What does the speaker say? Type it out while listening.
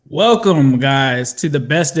Welcome, guys, to the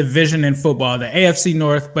best division in football, the AFC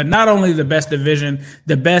North, but not only the best division,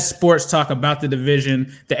 the best sports talk about the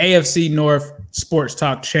division, the AFC North Sports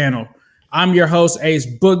Talk channel. I'm your host, Ace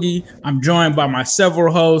Boogie. I'm joined by my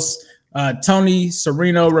several hosts, Tony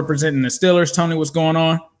Serino representing the Steelers. Tony, what's going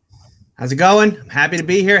on? How's it going? I'm happy to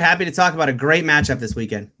be here. Happy to talk about a great matchup this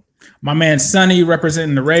weekend. My man, Sonny,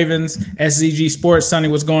 representing the Ravens, SZG Sports. Sonny,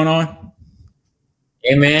 what's going on?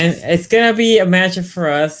 Hey man, it's gonna be a matchup for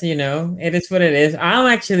us. You know, it is what it is. I'm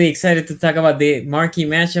actually excited to talk about the marquee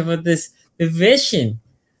matchup of this division.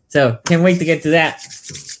 So can't wait to get to that.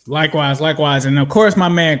 Likewise, and of course, my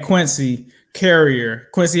man Quincy Carrier.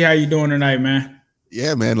 Quincy, how you doing tonight, man?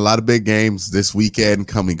 Yeah, man, a lot of big games this weekend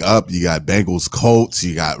coming up. You got Bengals, Colts,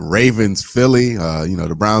 you got Ravens, Philly.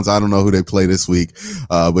 The Browns, I don't know who they play this week.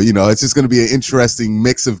 But it's just going to be an interesting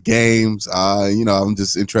mix of games. I'm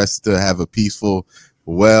just interested to have a peaceful,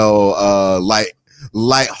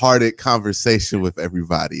 lighthearted conversation with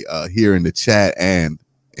everybody here in the chat and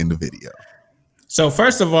in the video. So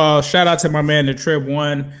first of all, shout out to my man, the Trib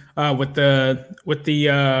One, with the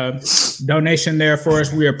donation there for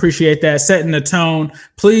us. We appreciate that. Setting the tone.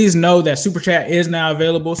 Please know that Super Chat is now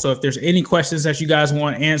available. So if there's any questions that you guys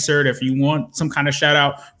want answered, if you want some kind of shout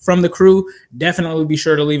out from the crew, definitely be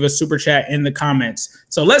sure to leave a Super Chat in the comments.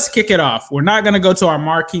 So let's kick it off. We're not going to go to our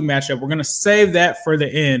marquee matchup. We're going to save that for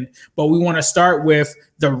the end, but we want to start with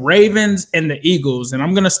the Ravens and the Eagles. And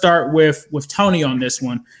I'm going to start with Tony on this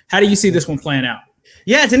one. How do you see this one playing out?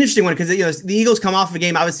 Yeah, it's an interesting one because the Eagles come off of a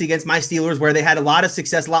game obviously against my Steelers where they had a lot of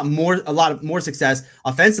success, a lot more success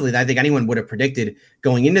offensively than I think anyone would have predicted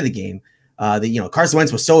going into the game. Carson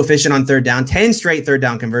Wentz was so efficient on third down, 10 straight third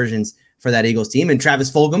down conversions for that Eagles team. And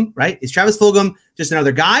Travis Fulgham, right? Is Travis Fulgham just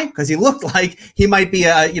another guy? Because he looked like he might be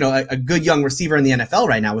a good young receiver in the NFL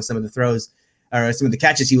right now with some of the throws or some of the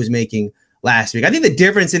catches he was making last week. I think the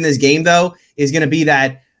difference in this game, though, is going to be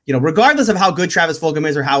that, regardless of how good Travis Fulgham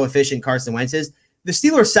is or how efficient Carson Wentz is, the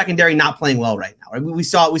Steelers secondary not playing well right now. Right? We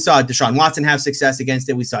saw Deshaun Watson have success against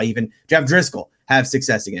it. We saw even Jeff Driscoll have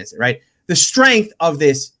success against it, right? The strength of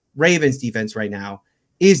this Ravens defense right now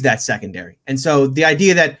is that secondary. And so the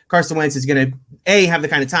idea that Carson Wentz is going to, have the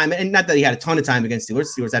kind of time, and not that he had a ton of time against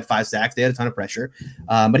Steelers. Steelers had 5 sacks. They had a ton of pressure.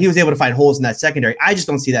 But he was able to find holes in that secondary. I just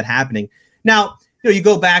don't see that happening. Now, you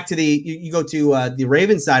go back to the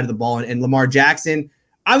Ravens side of the ball and Lamar Jackson.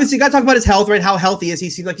 Obviously, you got to talk about his health, right? How healthy is he?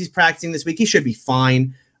 Seems like he's practicing this week. He should be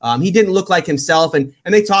fine. He didn't look like himself, and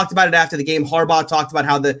they talked about it after the game. Harbaugh talked about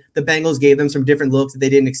how the Bengals gave them some different looks that they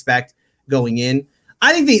didn't expect going in.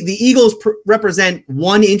 I think the Eagles represent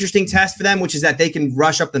one interesting test for them, which is that they can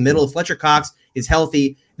rush up the middle. If Fletcher Cox is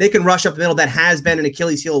healthy, they can rush up the middle. That has been an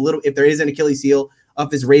Achilles heel a little. If there is an Achilles heel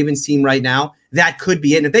of this Ravens team right now, that could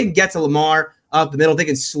be it. And if they can get to Lamar up the middle, they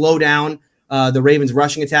can slow down the Ravens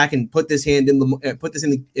rushing attack and put this in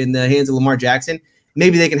the hands of Lamar Jackson.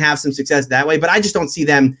 Maybe they can have some success that way, but I just don't see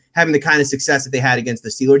them having the kind of success that they had against the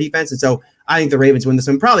Steelers defense. And so I think the Ravens win this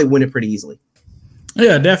one, probably win it pretty easily.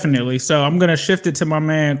 Yeah, definitely. So I'm going to shift it to my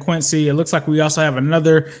man Quincy. It looks like we also have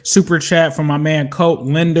another super chat from my man Colt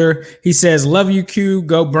Linder. He says, "Love you, Q.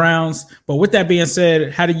 Go Browns." But with that being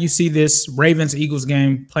said, how do you see this Ravens-Eagles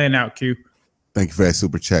game playing out, Q? Thank you for that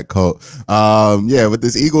super chat, Colt. With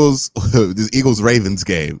this Eagles Ravens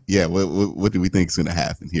game, what do we think is going to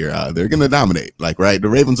happen here? They're going to dominate, right? The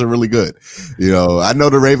Ravens are really good. I know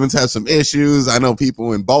the Ravens have some issues. I know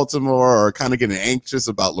people in Baltimore are kind of getting anxious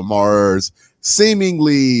about Lamar's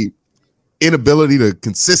seemingly inability to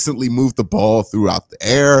consistently move the ball throughout the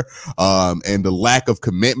air, and the lack of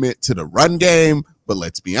commitment to the run game. But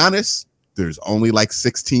let's be honest, there's only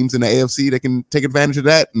 6 teams in the AFC that can take advantage of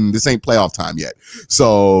that, and this ain't playoff time yet.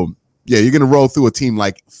 So, you're going to roll through a team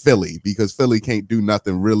like Philly because Philly can't do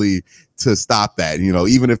nothing really to stop that.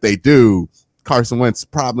 Even if they do, Carson Wentz is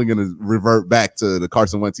probably going to revert back to the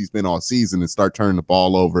Carson Wentz he's been all season and start turning the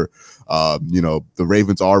ball over. The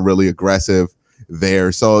Ravens are really aggressive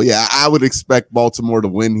there. So, I would expect Baltimore to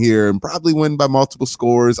win here and probably win by multiple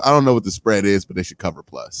scores. I don't know what the spread is, but they should cover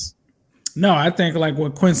plus. No, I think like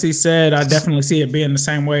what Quincy said, I definitely see it being the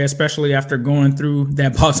same way, especially after going through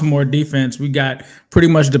that Baltimore defense. We got pretty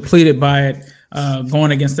much depleted by it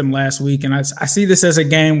going against them last week. And I see this as a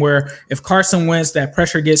game where if Carson Wentz, that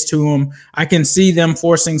pressure gets to him, I can see them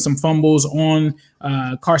forcing some fumbles on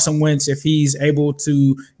Carson Wentz if he's able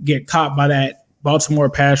to get caught by that Baltimore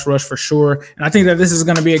pass rush for sure. And I think that this is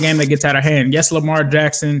going to be a game that gets out of hand. Yes, Lamar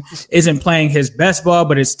Jackson isn't playing his best ball,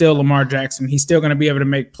 but it's still Lamar Jackson. He's still going to be able to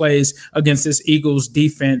make plays against this Eagles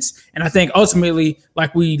defense. And I think ultimately,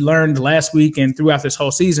 like we learned last week and throughout this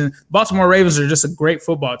whole season, Baltimore Ravens are just a great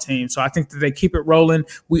football team. So I think that they keep it rolling.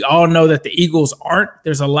 We all know that the Eagles aren't.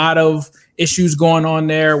 There's a lot of issues going on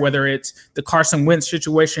there, whether it's the Carson Wentz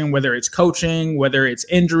situation, whether it's coaching, whether it's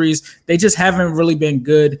injuries. They just haven't really been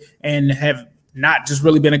good and have not just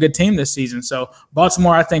really been a good team this season. So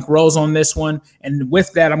Baltimore, I think, rolls on this one. And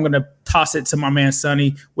with that, I'm going to toss it to my man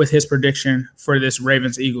Sonny with his prediction for this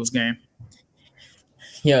Ravens-Eagles game.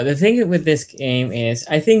 Yeah, the thing with this game is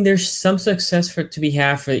I think there's some success to be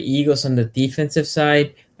had for the Eagles on the defensive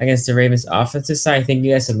side against the Ravens offensive side. I think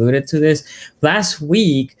you guys alluded to this. Last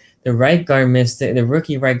week, the right guard missed it. The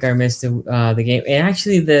rookie right guard missed the game. And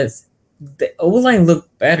actually, the O-line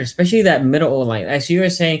looked better, especially that middle O-line. As you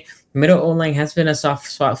were saying, middle O-line has been a soft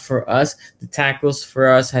spot for us. The tackles for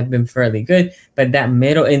us have been fairly good, but that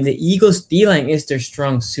middle and the Eagles D-line is their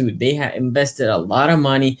strong suit. They have invested a lot of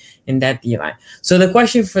money in that D-line. So the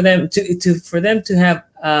question for them to have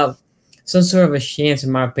some sort of a chance,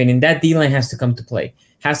 in my opinion, that D-line has to come to play.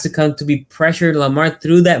 Has to come to be pressured Lamar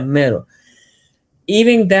through that middle.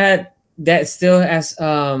 Even that still has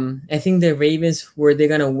I think the Ravens, where they're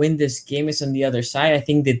gonna win this game, is on the other side. I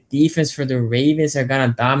think the defense for the Ravens are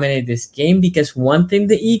gonna dominate this game, because one thing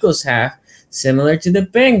the Eagles have, similar to the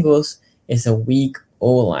Bengals, is a weak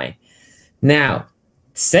O-line. Now,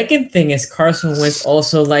 second thing is Carson Wentz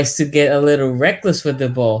also likes to get a little reckless with the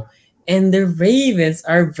ball, and the Ravens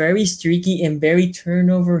are very streaky and very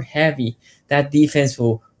turnover heavy. That defense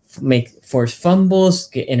will force fumbles,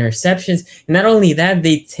 get interceptions. And not only that,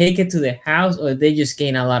 they take it to the house, or they just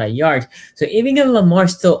gain a lot of yards. So even if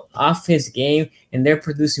Lamar's still off his game and they're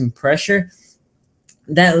producing pressure,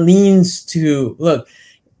 that leans to, look,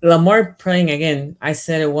 Lamar playing again, I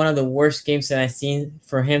said it, one of the worst games that I've seen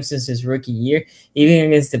for him since his rookie year. Even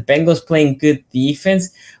against the Bengals playing good defense,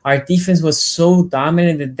 our defense was so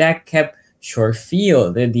dominant that kept short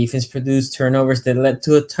field. The defense produced turnovers that led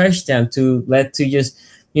to a touchdown, led to just,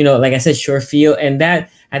 like I said, short field. And that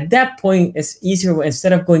at that point, it's easier.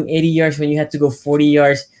 Instead of going 80 yards when you had to go 40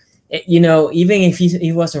 yards, even if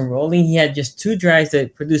he wasn't rolling, he had just 2 drives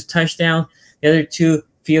that produced touchdown, the other 2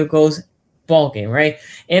 field goals, ball game, right?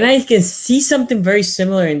 And I can see something very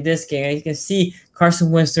similar in this game. I can see Carson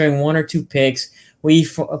Wentz throwing 1 or 2 picks,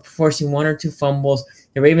 forcing 1 or 2 fumbles.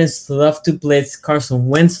 The Ravens love to blitz. Carson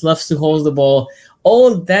Wentz loves to hold the ball.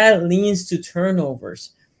 All that leans to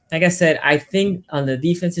turnovers. Like I said, I think on the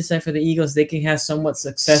defensive side for the Eagles, they can have somewhat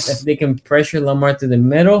success if they can pressure Lamar to the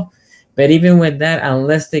middle. But even with that,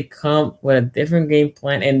 unless they come with a different game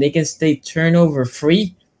plan and they can stay turnover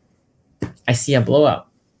free, I see a blowout.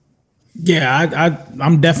 Yeah,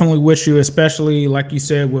 I'm definitely with you, especially like you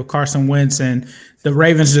said with Carson Wentz and the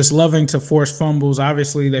Ravens just loving to force fumbles.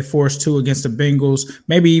 Obviously, they forced 2 against the Bengals,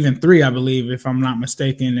 maybe even 3, I believe, if I'm not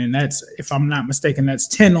mistaken. And that's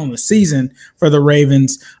 10 on the season for the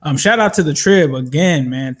Ravens. Shout out to the Trib again,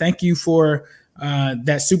 man. Thank you for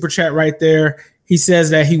that super chat right there. He says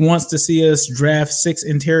that he wants to see us draft 6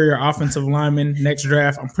 interior offensive linemen next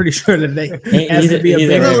draft. I'm pretty sure that they has to be a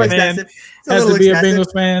Bengals fan. Has to be a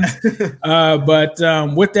Bengals fan.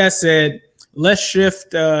 But with that said, let's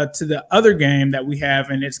shift to the other game that we have,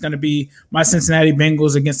 and it's going to be my Cincinnati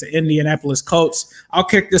Bengals against the Indianapolis Colts. I'll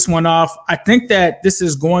kick this one off. I think that this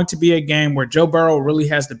is going to be a game where Joe Burrow really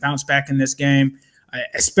has to bounce back in this game,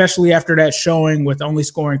 especially after that showing with only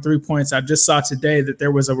scoring 3 points. I just saw today that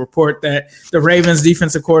there was a report that the Ravens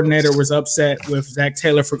defensive coordinator was upset with Zach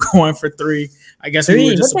Taylor for going for 3. I guess we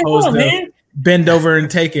were just supposed to bend over and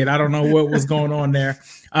take it. I don't know what was going on there.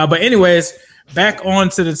 But anyways, back on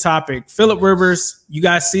to the topic. Phillip Rivers, you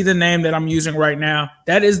guys see the name that I'm using right now.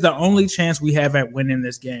 That is the only chance we have at winning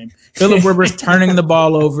this game. Phillip Rivers turning the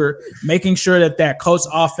ball over, making sure that Colts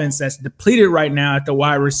offense that's depleted right now at the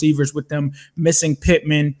wide receivers with them missing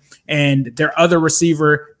Pittman and their other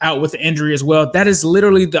receiver out with the injury as well. That is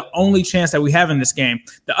literally the only chance that we have in this game.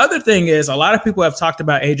 The other thing is a lot of people have talked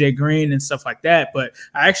about AJ Green and stuff like that, but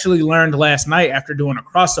I actually learned last night after doing a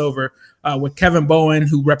crossover with Kevin Bowen,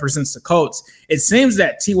 who represents the Colts. It seems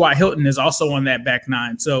that T.Y. Hilton is also on that back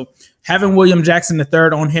 9. So having William Jackson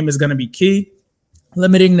III on him is going to be key.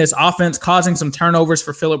 Limiting this offense, causing some turnovers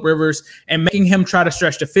for Phillip Rivers, and making him try to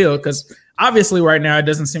stretch the field, because obviously right now it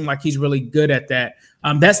doesn't seem like he's really good at that.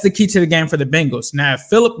 That's the key to the game for the Bengals. Now, if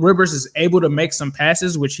Phillip Rivers is able to make some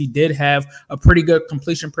passes, which he did have a pretty good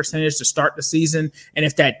completion percentage to start the season, and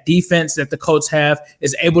if that defense that the Colts have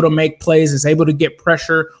is able to make plays, is able to get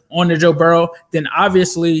pressure on the Joe Burrow, then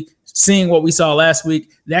obviously seeing what we saw last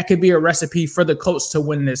week, that could be a recipe for the Colts to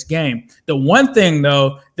win this game. The one thing,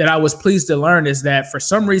 though, that I was pleased to learn is that for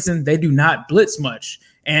some reason they do not blitz much.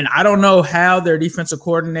 And I don't know how their defensive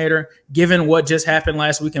coordinator, given what just happened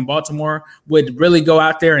last week in Baltimore, would really go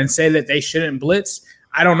out there and say that they shouldn't blitz.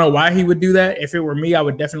 I don't know why he would do that. If it were me, I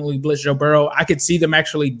would definitely blitz Joe Burrow. I could see them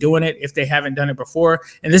actually doing it if they haven't done it before.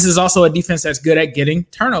 And this is also a defense that's good at getting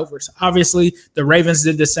turnovers. Obviously, the Ravens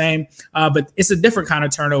did the same, but it's a different kind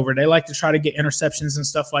of turnover. They like to try to get interceptions and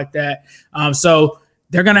stuff like that. So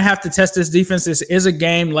they're going to have to test this defense. This is a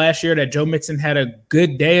game last year that Joe Mixon had a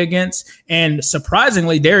good day against. And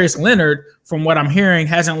surprisingly, Darius Leonard, from what I'm hearing,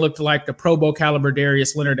 hasn't looked like the Pro Bowl caliber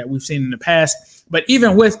Darius Leonard that we've seen in the past. But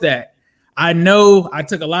even with that, I know I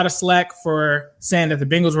took a lot of slack for saying that the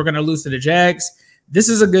Bengals were going to lose to the Jags. This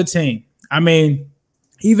is a good team. I mean,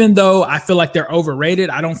 even though I feel like they're overrated,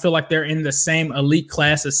 I don't feel like they're in the same elite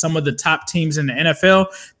class as some of the top teams in the NFL.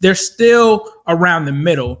 They're still around the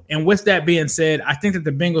middle. And with that being said, I think that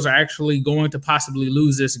the Bengals are actually going to possibly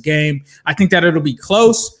lose this game. I think that it'll be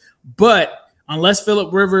close, but unless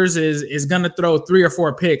Phillip Rivers is going to throw 3 or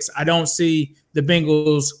 4 picks, I don't see the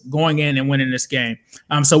Bengals going in and winning this game.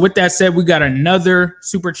 So with that said, we got another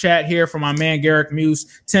super chat here from my man Garrick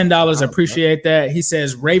Muse, $10. Appreciate that. He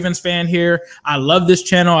says, Ravens fan here. I love this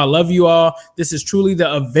channel. I love you all. This is truly the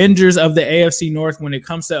Avengers of the AFC North when it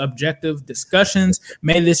comes to objective discussions.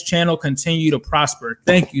 May this channel continue to prosper.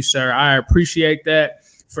 Thank you, sir. I appreciate that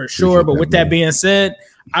for sure. But with that being said,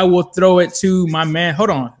 I will throw it to my man.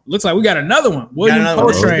 Hold on. Looks like we got another one. William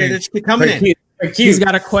Coltrane. Coming in. He's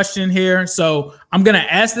got a question here. So I'm going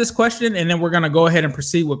to ask this question, and then we're going to go ahead and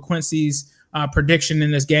proceed with Quincy's prediction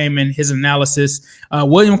in this game and his analysis.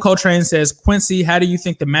 William Coltrane says, Quincy, how do you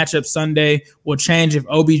think the matchup Sunday will change if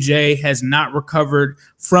OBJ has not recovered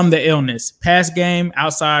from the illness? Pass game,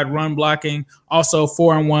 outside run blocking, also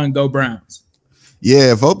 4-1, go Browns.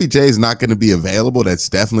 Yeah, if OBJ is not going to be available, that's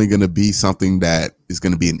definitely going to be something that is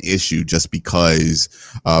going to be an issue just because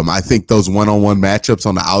I think those one-on-one matchups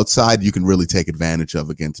on the outside, you can really take advantage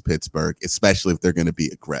of against Pittsburgh, especially if they're going to be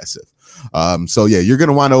aggressive. So, yeah, you're going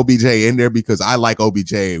to want OBJ in there because I like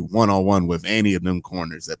OBJ one-on-one with any of them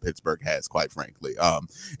corners that Pittsburgh has, quite frankly.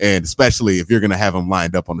 And especially if you're going to have them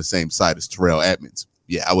lined up on the same side as Terrell Edmonds.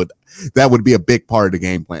 Yeah, that would be a big part of the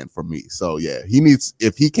game plan for me. So yeah,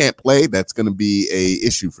 if he can't play, that's going to be a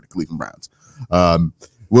issue for the Cleveland Browns.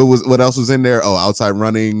 What else was in there? Oh, outside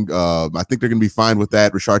running. I think they're going to be fine with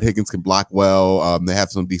that. Rashard Higgins can block well. They have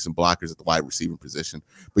some decent blockers at the wide receiver position.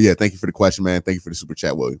 But yeah, thank you for the question, man. Thank you for the super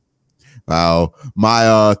chat, William.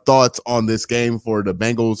 My thoughts on this game for the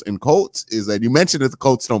Bengals and Colts is that you mentioned that the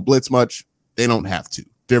Colts don't blitz much. They don't have to.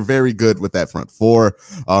 They're very good with that front four.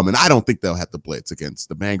 And I don't think they'll have to blitz against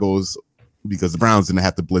the Bengals because the Browns didn't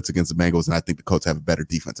have to blitz against the Bengals. And I think the Colts have a better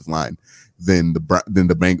defensive line than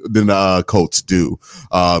the Colts do.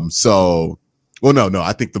 No,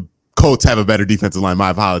 I think the Colts have a better defensive line.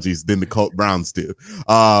 My apologies, than the Browns do.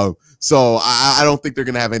 So I don't think they're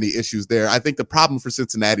going to have any issues there. I think the problem for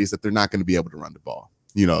Cincinnati is that they're not going to be able to run the ball.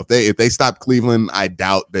 You know, if they stop Cleveland, I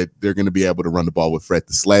doubt that they're going to be able to run the ball with Fred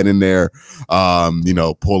the Sled in there,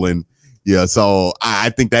 pulling. Yeah, so I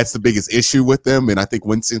think that's the biggest issue with them. And I think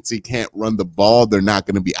when Cincy can't run the ball, they're not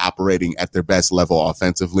going to be operating at their best level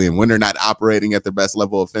offensively. And when they're not operating at their best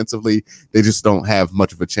level offensively, they just don't have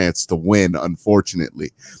much of a chance to win,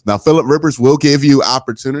 unfortunately. Now, Phillip Rivers will give you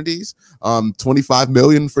opportunities. $25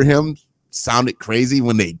 million for him sounded crazy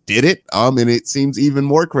when they did it. And it seems even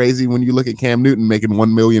more crazy when you look at Cam Newton making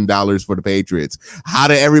 $1 million for the Patriots. How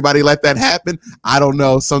did everybody let that happen? I don't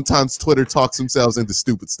know. Sometimes Twitter talks themselves into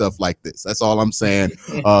stupid stuff like this. That's all I'm saying.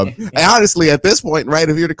 And honestly, at this point, right,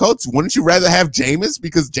 if you're the coach, wouldn't you rather have Jameis?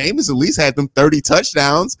 Because Jameis at least had them 30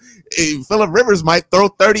 touchdowns. Phillip Rivers might throw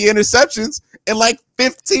 30 interceptions and like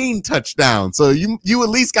 15 touchdowns. So you at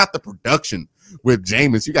least got the production with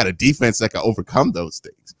Jameis. You got a defense that can overcome those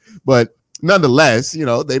things. But nonetheless,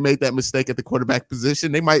 they made that mistake at the quarterback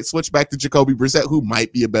position. They might switch back to Jacoby Brissett, who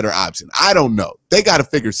might be a better option. I don't know. They got to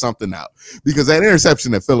figure something out because that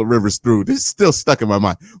interception that Phillip Rivers threw, this is still stuck in my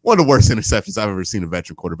mind. One of the worst interceptions I've ever seen a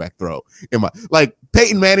veteran quarterback throw.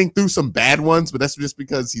 Peyton Manning threw some bad ones, but that's just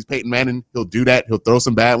because he's Peyton Manning. He'll do that. He'll throw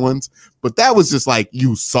some bad ones. But that was just like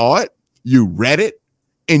you saw it, you read it,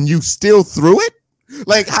 and you still threw it.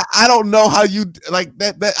 Like, I don't know how you like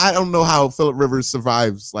that. I don't know how Phillip Rivers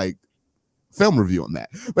survives film review on that.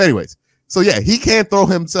 But anyways, so yeah, he can't throw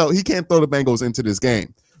himself. He can't throw the Bengals into this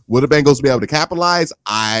game. Will the Bengals be able to capitalize?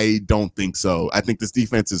 I don't think so. I think this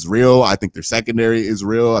defense is real. I think their secondary is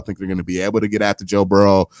real. I think they're going to be able to get after Joe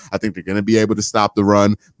Burrow. I think they're going to be able to stop the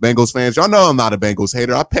run. Bengals fans, y'all know I'm not a Bengals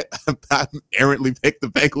hater. I errantly picked the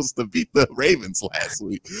Bengals to beat the Ravens last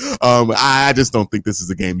week. I just don't think this is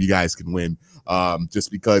a game you guys can win.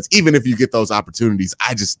 Just because even if you get those opportunities,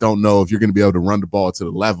 I just don't know if you're going to be able to run the ball to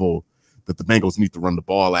the level that the Bengals need to run the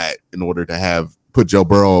ball at in order to put Joe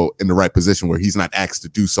Burrow in the right position where he's not asked to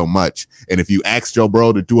do so much. And if you ask Joe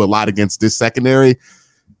Burrow to do a lot against this secondary,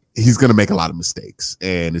 he's going to make a lot of mistakes,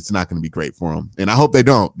 and it's not going to be great for him. And I hope they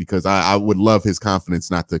don't, because I would love his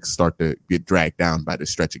confidence not to start to get dragged down by the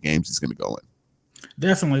stretch of games he's going to go in.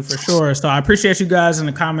 Definitely, for sure. So I appreciate you guys in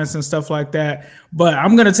the comments and stuff like that. But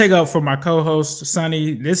I'm gonna take up for my co-host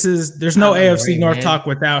Sonny. There's no AFC North talk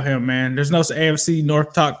without him, man. There's no AFC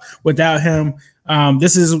North talk without him.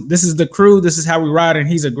 This is the crew. This is how we ride, and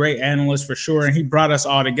he's a great analyst for sure. And he brought us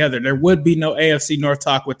all together. There would be no AFC North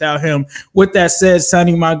talk without him. With that said,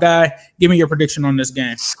 Sonny, my guy, give me your prediction on this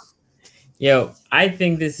game. Yo, I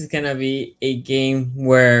think this is gonna be a game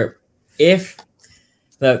where if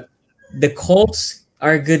the Colts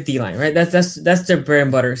are a good D-line, right? That's their bread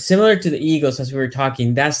and butter. Similar to the Eagles, as we were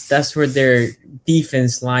talking, that's where their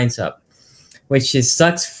defense lines up, which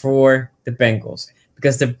sucks for the Bengals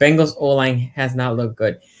because the Bengals O-line has not looked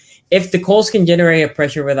good. If the Colts can generate a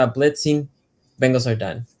pressure without blitzing, Bengals are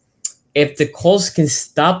done. If the Colts can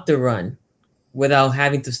stop the run without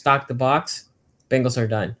having to stock the box, Bengals are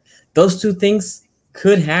done. Those two things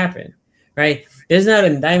could happen, right? There's not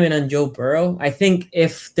an indictment on Joe Burrow. I think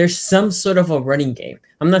if there's some sort of a running game,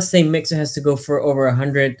 I'm not saying Mixon has to go for over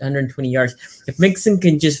 100, 120 yards. If Mixon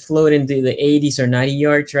can just float into the 80s or 90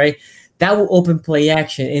 yards, right, that will open play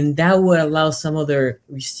action, and that would allow some of their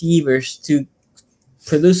receivers to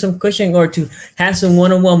produce some cushion or to have some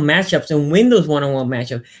one-on-one matchups and win those one-on-one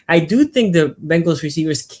matchups. I do think the Bengals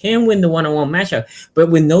receivers can win the one-on-one matchup,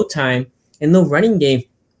 but with no time and no running game,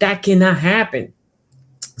 that cannot happen.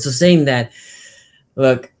 So saying that,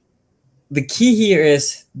 look, the key here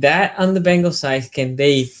is that on the Bengals side, can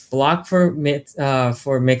they block for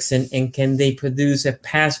Mixon, and can they produce a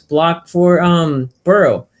pass block for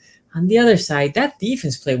Burrow? On the other side, that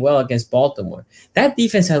defense played well against Baltimore. That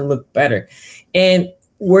defense had looked better. And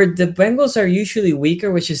where the Bengals are usually weaker,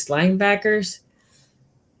 which is linebackers,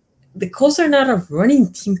 the Colts are not a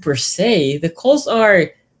running team per se. The Colts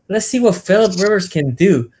are, let's see what Phillip Rivers can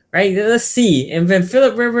do, right? Let's see. And then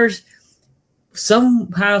Phillip Rivers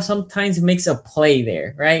sometimes makes a play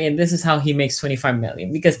there, right? And this is how he makes $25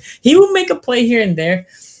 million, because he will make a play here and there.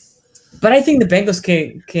 But I think the Bengals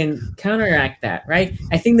can counteract that, right?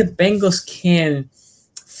 I think the Bengals can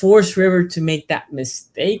force River to make that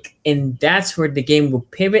mistake, and that's where the game will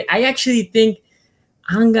pivot. I actually think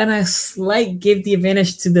I'm gonna give the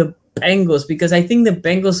advantage to the Bengals, because I think the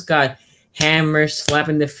Bengals got hammered, slap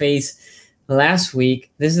in the face last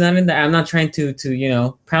week. This is not I'm not trying to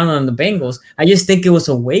pound on the Bengals. I just think it was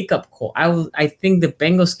a wake up call. I think the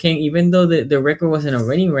Bengals came, even though the record wasn't a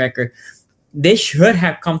winning record, they should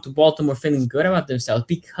have come to Baltimore feeling good about themselves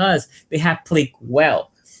because they have played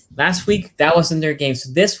well. Last week, that wasn't their game.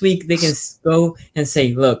 So this week, they can go and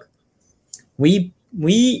say, look, we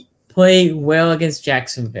play well against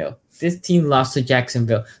Jacksonville. This team lost to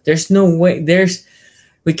Jacksonville. There's no way.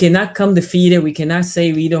 We cannot come defeated. We cannot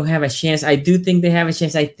say we don't have a chance. I do think they have a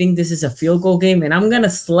chance. I think this is a field goal game, and I'm going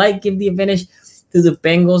to give the advantage to the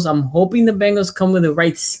Bengals. I'm hoping the Bengals come with the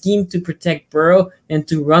right scheme to protect Burrow and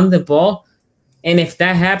to run the ball. And if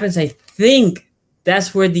that happens, I think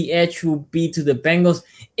that's where the edge will be to the Bengals.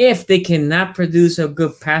 If they cannot produce a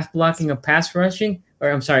good pass blocking or pass rushing,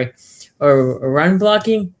 or run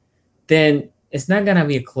blocking, then it's not going to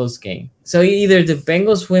be a close game. So either the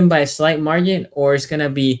Bengals win by a slight margin, or it's going to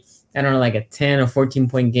be, like a 10 or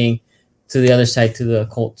 14-point game to the other side, to the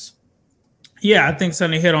Colts. Yeah, I think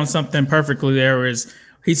Sonny hit on something perfectly there.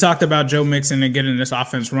 He talked about Joe Mixon and getting this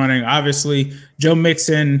offense running. Obviously, Joe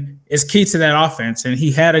Mixon is key to that offense, and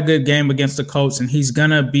he had a good game against the Colts, and he's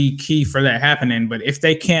going to be key for that happening. But if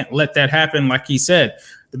they can't let that happen, like he said,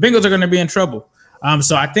 the Bengals are going to be in trouble.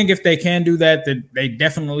 So I think if they can do that, they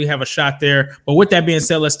definitely have a shot there. But with that being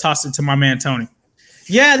said, let's toss it to my man, Tony.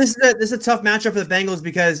 Yeah, this is a tough matchup for the Bengals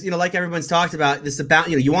because, like everyone's talked about, this about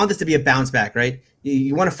you want this to be a bounce back, right?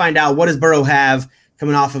 You want to find out, what does Burrow have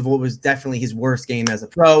coming off of what was definitely his worst game as a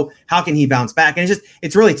pro? How can he bounce back? And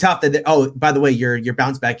it's really tough that, by the way, your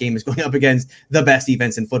bounce back game is going up against the best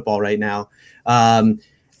defense in football right now.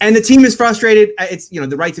 And the team is frustrated. It's,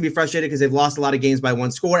 the right to be frustrated because they've lost a lot of games by one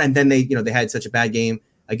score. And then they had such a bad game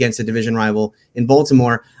against a division rival in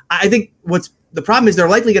Baltimore. I think what's the problem is they're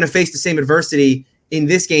likely going to face the same adversity in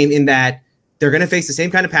this game in that they're going to face the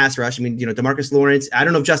same kind of pass rush. I mean, DeMarcus Lawrence, I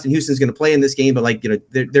don't know if Justin Houston's going to play in this game, but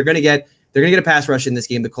they're going to get a pass rush in this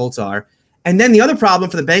game. The Colts are. And then the other problem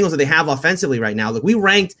for the Bengals that they have offensively right now, look, we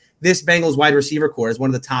ranked this Bengals wide receiver core as one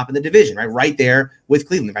of the top in the division, right there with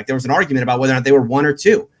Cleveland. In fact, there was an argument about whether or not they were 1 or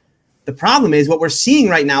 2. The problem is what we're seeing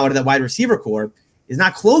right now out of that wide receiver core is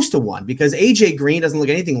not close to 1 because A.J. Green doesn't look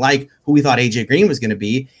anything like who we thought A.J. Green was going to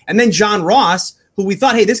be. And then John Ross, who we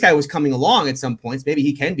thought, hey, this guy was coming along at some points. Maybe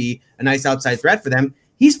he can be a nice outside threat for them.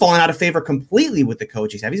 He's fallen out of favor completely with the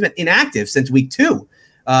coaching staff. He's been inactive since week 2.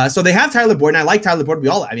 So they have Tyler Boyd, and I like Tyler Boyd.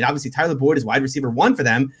 Obviously Tyler Boyd is wide receiver 1 for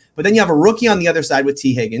them, but then you have a rookie on the other side with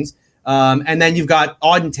T. Higgins. And then you've got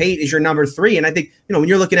Auden Tate as your number 3. And I think, when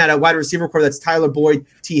you're looking at a wide receiver core that's Tyler Boyd,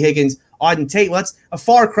 T. Higgins, Auden Tate, well, that's a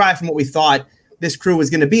far cry from what we thought this crew was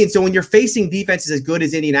going to be. And so when you're facing defenses as good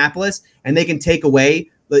as Indianapolis and they can take away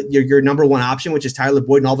your number 1 option, which is Tyler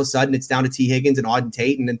Boyd, and all of a sudden it's down to T. Higgins and Auden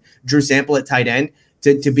Tate and then Drew Sample at tight end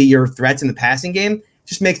to be your threats in the passing game,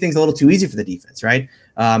 just makes things a little too easy for the defense, right?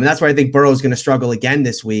 And that's why I think Burrow is going to struggle again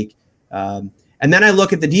this week. And then I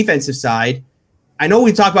look at the defensive side. I know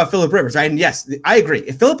we talk about Phillip Rivers, right? And yes, I agree.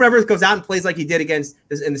 If Phillip Rivers goes out and plays like he did in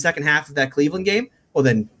the second half of that Cleveland game, well,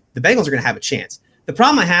 then the Bengals are going to have a chance. The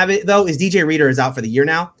problem I have, though, is DJ Reader is out for the year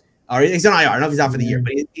now. Or he's on IR. I don't know if he's out for the year,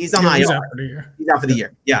 but he's on IR. He's out for the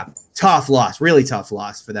year. Yeah. Tough loss. Really tough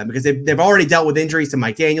loss for them because they've already dealt with injuries to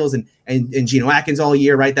Mike Daniels and Geno Atkins all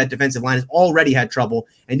year, right? That defensive line has already had trouble,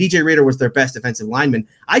 and DJ Reader was their best defensive lineman.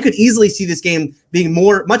 I could easily see this game being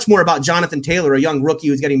much more about Jonathan Taylor, a young rookie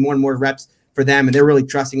who's getting more and more reps for them, and they're really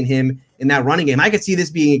trusting in him in that running game. I could see this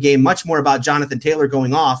being a game much more about Jonathan Taylor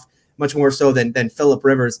going off, much more so than Phillip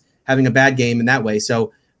Rivers having a bad game in that way.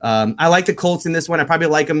 So I like the Colts in this one. I probably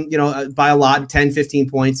like them, by a lot, 10, 15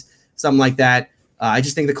 points, something like that. I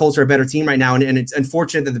just think the Colts are a better team right now, and it's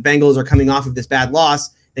unfortunate that the Bengals are coming off of this bad loss.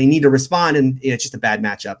 They need to respond, and it's just a bad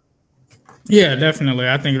matchup. Yeah, definitely.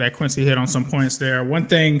 I think that Quincy hit on some points there. One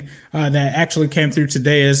thing that actually came through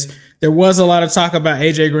today is there was a lot of talk about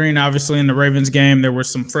A.J. Green, obviously, in the Ravens game. There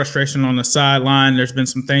was some frustration on the sideline. There's been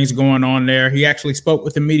some things going on there. He actually spoke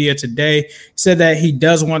with the media today, said that he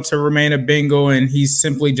does want to remain a Bengal, and he's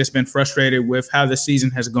simply just been frustrated with how the season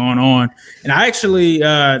has gone on. And I actually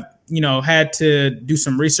had to do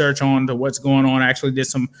some research on to what's going on. I actually did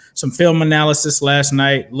some film analysis last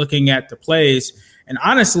night looking at the plays. And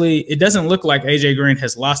honestly, it doesn't look like A.J. Green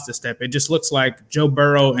has lost a step. It just looks like Joe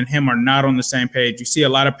Burrow and him are not on the same page. You see a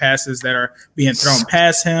lot of passes that are being thrown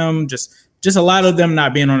past him, just a lot of them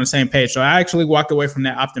not being on the same page. So I actually walked away from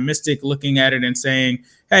that optimistic, looking at it and saying,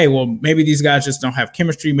 hey, well, maybe these guys just don't have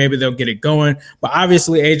chemistry. Maybe they'll get it going. But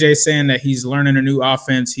obviously, A.J. is saying that he's learning a new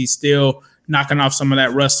offense. He's still knocking off some of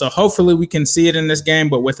that rust. So hopefully we can see it in this game.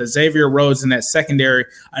 But with Xavier Rhodes in that secondary,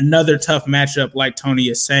 another tough matchup like Tony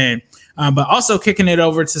is saying. But also kicking it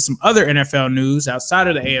over to some other NFL news outside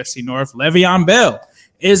of the AFC North, Le'Veon Bell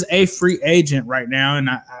is a free agent right now. And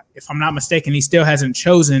if I'm not mistaken, he still hasn't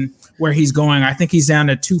chosen where he's going. I think he's down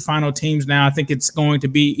to 2 final teams now. I think it's going to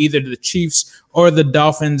be either the Chiefs or the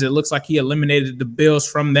Dolphins. It looks like he eliminated the Bills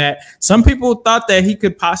from that. Some people thought that he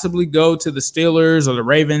could possibly go to the Steelers or the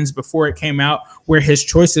Ravens before it came out where his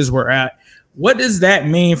choices were at. What does that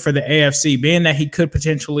mean for the AFC, being that he could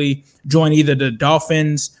potentially join either the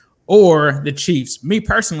Dolphins or the Chiefs? Me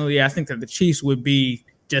personally, I think that the Chiefs would be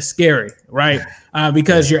just scary, right?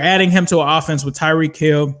 Because you're adding him to an offense with Tyreek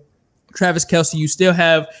Hill, Travis Kelce. You still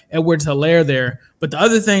have Edwards-Helaire there. But the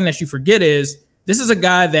other thing that you forget is this is a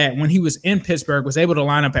guy that when he was in Pittsburgh was able to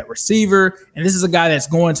line up at receiver. And this is a guy that's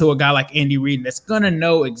going to a guy like Andy Reid that's going to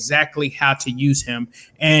know exactly how to use him.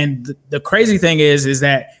 And the crazy thing is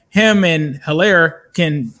that him and Helaire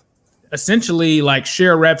can essentially like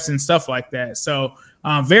share reps and stuff like that. So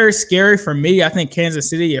very scary for me. I think Kansas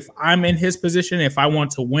City, if I'm in his position, if I want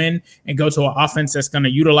to win and go to an offense that's going to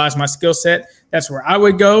utilize my skill set, that's where I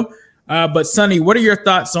would go. But Sonny, what are your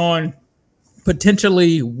thoughts on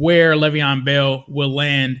potentially where Le'Veon Bell will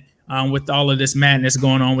land with all of this madness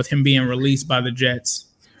going on with him being released by the Jets?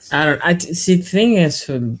 I see. The thing is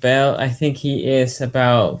for Bell, I think he is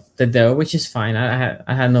about the dough, which is fine.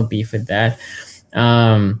 I had no beef with that.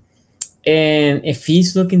 And if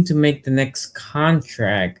he's looking to make the next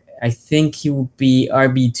contract, I think he will be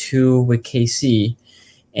RB2 with KC.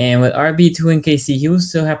 And with RB2 and KC, he will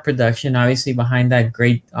still have production, obviously, behind that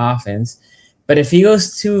great offense. But if he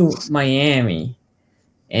goes to Miami,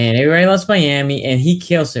 and everybody loves Miami, and he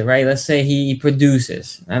kills it, right? Let's say he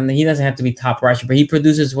produces. I mean, he doesn't have to be top rusher, but he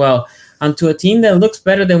produces well onto a team that looks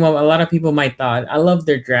better than what a lot of people might thought. I love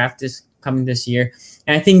their draft coming this year.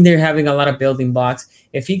 And I think they're having a lot of building blocks.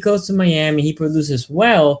 If he goes to Miami, he produces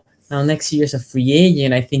well, Now next year's a free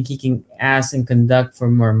agent. I think he can ask and conduct for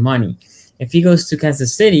more money. If he goes to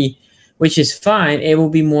Kansas City, which is fine, it will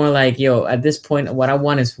be more like, yo, at this point, what I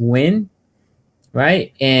want is win,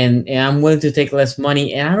 right? And I'm willing to take less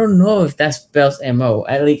money. And I don't know if that's Bell's MO.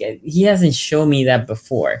 He hasn't shown me that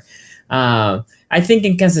before. I think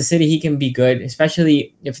in Kansas City, he can be good,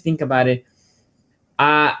 especially if you think about it.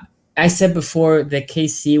 I said before that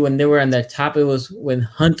KC, when they were on the top, it was when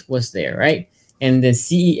Hunt was there, right? And then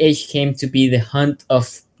CEH came to be the Hunt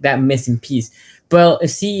of that missing piece. Well, if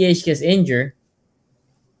CEH gets injured,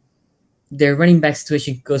 their running back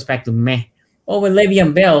situation goes back to meh. Oh, with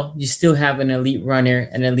Le'Veon Bell, you still have an elite runner,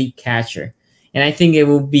 an elite catcher. And I think it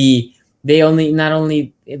will be, not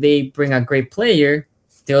only they bring a great player,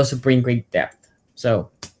 they also bring great depth. So.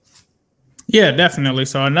 Yeah, definitely.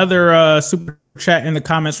 So another super chat in the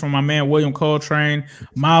comments from my man, William Coltrane.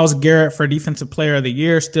 Myles Garrett for Defensive Player of the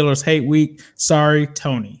Year. Steelers hate week. Sorry,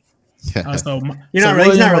 Tony. William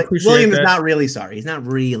is not really sorry. He's not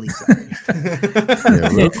really sorry.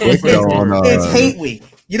 It's hate week.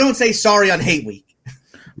 You don't say sorry on hate week.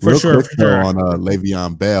 For sure. On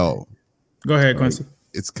Le'Veon Bell. Go ahead, Quincy.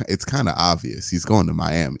 It's kind of obvious. He's going to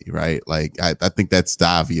Miami, right? Like, I think that's the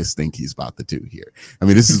obvious thing he's about to do here. I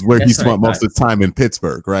mean, this is where he spent most of his time in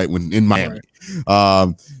Pittsburgh, right? When in Miami.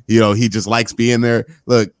 He just likes being there.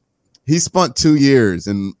 Look, he spent 2 years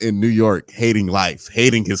in New York hating life,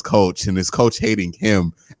 hating his coach, and his coach hating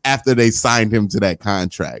him after they signed him to that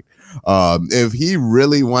contract. If he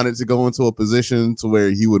really wanted to go into a position to where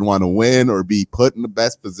he would want to win or be put in the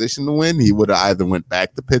best position to win, he would have either went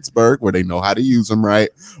back to Pittsburgh where they know how to use him, right?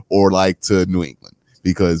 Or like to New England,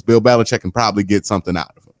 because Bill Belichick can probably get something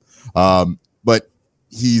out of him. But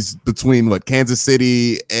he's between Kansas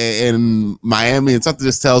City and Miami, and something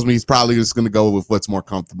just tells me he's probably just going to go with what's more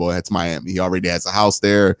comfortable. That's Miami. He already has a house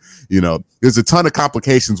there. There's a ton of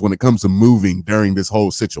complications when it comes to moving during this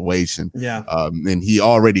whole situation. Yeah. And he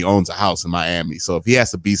already owns a house in Miami. So if he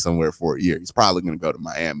has to be somewhere for a year, he's probably going to go to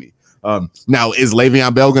Miami. Now, is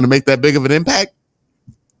Le'Veon Bell going to make that big of an impact?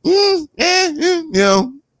 I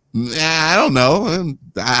don't know.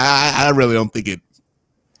 I really don't think it.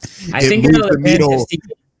 I don't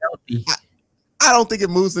think it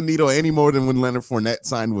moves the needle any more than when Leonard Fournette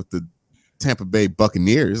signed with the Tampa Bay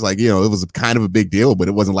Buccaneers. It was kind of a big deal, but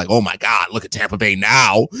it wasn't like, oh my God, look at Tampa Bay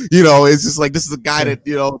now. It's just like, this is a guy that,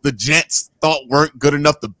 the Jets thought weren't good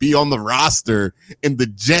enough to be on the roster, and the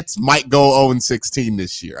Jets might go 0-16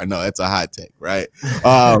 this year. I know that's a hot take, right?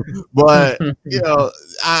 But,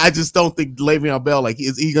 I just don't think Le'Veon Bell,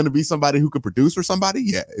 is he going to be somebody who could produce for somebody?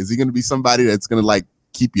 Yeah. Is he going to be somebody that's going to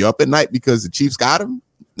keep you up at night because the Chiefs got him?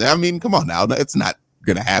 I mean, come on now. It's not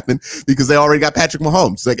going to happen because they already got Patrick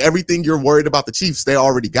Mahomes. Everything you're worried about the Chiefs, they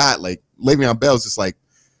already got. Le'Veon Bell's just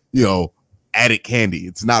added candy.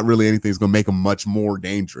 It's not really anything that's going to make them much more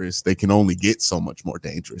dangerous. They can only get so much more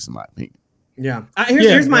dangerous, in my opinion. Yeah.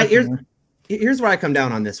 Here's where I come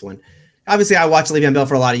down on this one. Obviously, I watched Le'Veon Bell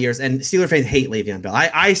for a lot of years, and Steeler fans hate Le'Veon Bell.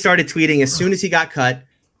 I started tweeting as soon as he got cut,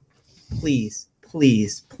 please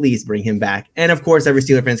bring him back. And of course, every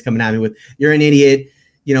Steeler fan's coming at me with, you're an idiot.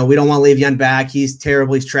 We don't want Le'Veon back. He's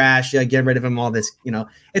terrible. He's trash. Get rid of him. All this,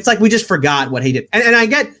 it's like we just forgot what he did. And I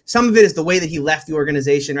get some of it is the way that he left the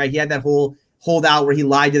organization, right? He had that whole holdout where he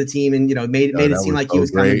lied to the team and, made it seem like he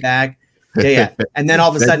was coming back. Yeah. And then all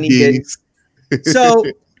of a sudden he did. So,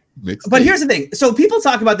 but here's the thing. So people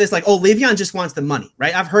talk about this Le'Veon just wants the money,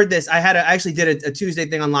 right? I've heard this. I actually did a Tuesday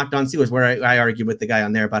thing on Locked On Steelers where I argued with the guy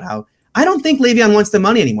on there about how I don't think Le'Veon wants the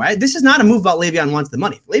money anymore. This is not a move about Le'Veon wants the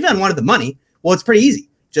money. If Le'Veon wanted the money, well, it's pretty easy.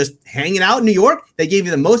 Just hanging out in New York. They gave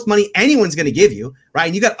you the most money anyone's going to give you,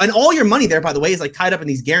 right? And all your money there, by the way, is tied up in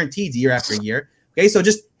these guarantees year after year. Okay, so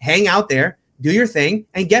just hang out there, do your thing,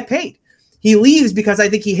 and get paid. He leaves because I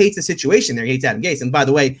think he hates the situation there. He hates Adam Gase. And by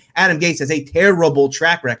the way, Adam Gase has a terrible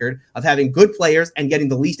track record of having good players and getting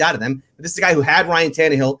the least out of them. But this is a guy who had Ryan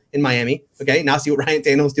Tannehill in Miami. Okay, now see what Ryan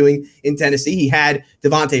Tannehill's doing in Tennessee. He had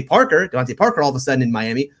Devontae Parker. Devontae Parker all of a sudden in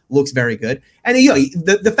Miami looks very good. And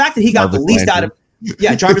the fact that he got the least out of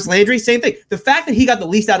Jarvis Landry, same thing. The fact that he got the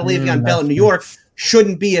least out of Le'Veon Bell in New York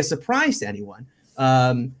shouldn't be a surprise to anyone.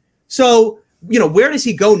 So where does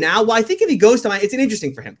he go now? Well, I think if he goes to Miami, it's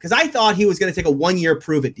interesting for him because I thought he was going to take a 1-year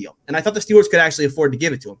prove-it deal, and I thought the Steelers could actually afford to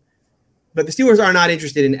give it to him. But the Steelers are not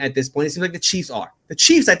interested in at this point. It seems like the Chiefs are. The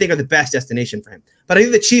Chiefs, I think, are the best destination for him. But I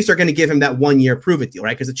think the Chiefs are going to give him that 1-year prove-it deal,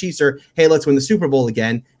 right? Because the Chiefs are, hey, let's win the Super Bowl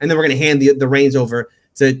again, and then we're going to hand the reins over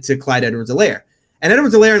to Clyde Edwards-Helaire. And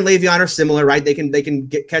Edwards-Helaire and Le'Veon are similar, right? They can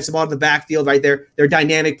catch the ball in the backfield, right? They're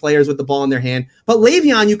dynamic players with the ball in their hand. But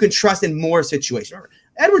Le'Veon, you can trust in more situations. Remember,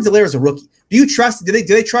 Edwards-Helaire is a rookie. Do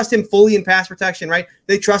they trust him fully in pass protection, right?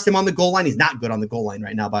 They trust him on the goal line. He's not good on the goal line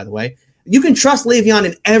right now, by the way. You can trust Le'Veon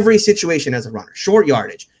in every situation as a runner. Short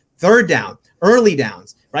yardage, third down, early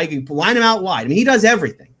downs, right? You can line him out wide. I mean, he does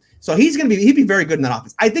everything. So he'd be very good in that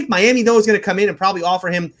offense. I think Miami, though, is going to come in and probably offer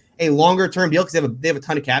him a longer-term deal because they have a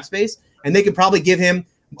ton of cap space, and they can probably give him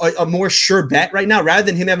a more sure bet right now rather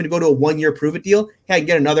than him having to go to a 1-year prove-it deal. Hey, I can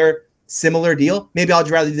get another similar deal. Maybe I'll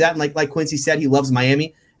just rather do that. And like Quincy said, he loves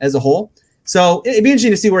Miami as a whole. So it'd be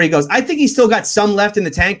interesting to see where he goes. I think he's still got some left in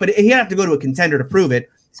the tank, but he'd have to go to a contender to prove it.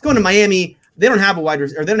 He's going to Miami. They don't have a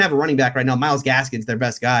they don't have a running back right now. Myles Gaskin's their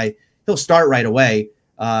best guy. He'll start right away.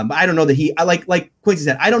 But I don't know that like Quincy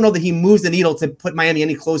said, I don't know that he moves the needle to put Miami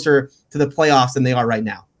any closer to the playoffs than they are right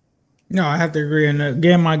now. No, I have to agree. And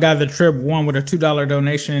again, my guy, the Trip, won with a $2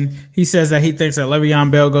 donation. He says that he thinks that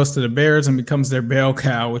Le'Veon Bell goes to the Bears and becomes their bell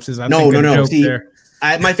cow, which is, I think, a joke there.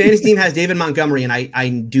 My fantasy team has David Montgomery, and I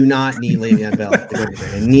do not need Le'Veon Bell.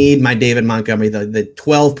 I need my David Montgomery. The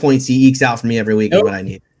 12 points he ekes out for me every week is what I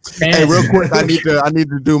need. Hey, real quick, I need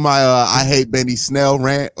to do my I hate Benny Snell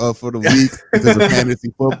rant for the week because of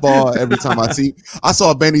fantasy football. Every time I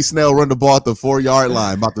saw Benny Snell run the ball at the 4-yard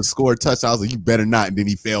line about to score a touchdown, I was like, you better not. And then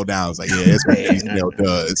he fell down. I was like, yeah, that's what Benny Snell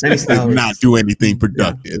does. He does not do anything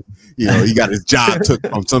productive. You know, he got his job took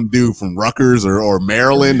from some dude from Rutgers or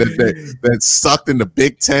Maryland that sucked in the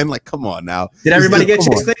Big Ten. Like, come on now. Did everybody get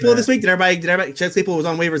Chase Claypool this week? Did everybody? Chase Claypool was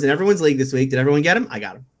on waivers in everyone's league this week. Did everyone get him? I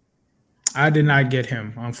got him. I did not get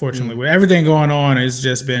him, unfortunately. With everything going on, it's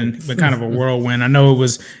just been kind of a whirlwind. I know it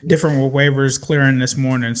was different with waivers clearing this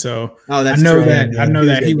morning, so I know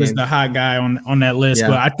that he was the hot guy on that list. Yeah.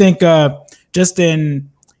 But I think just in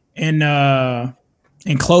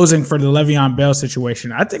closing for the Le'Veon Bell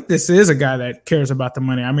situation, I think this is a guy that cares about the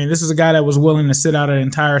money. I mean, this is a guy that was willing to sit out an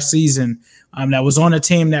entire season, that was on a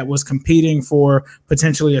team that was competing for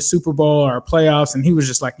potentially a Super Bowl or playoffs, and he was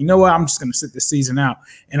just like, you know what, I'm just going to sit this season out.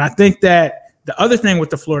 And I think that the other thing with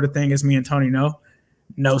the Florida thing is, me and Tony know,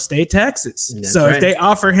 no state taxes. That's so right. If they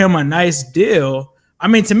offer him a nice deal, I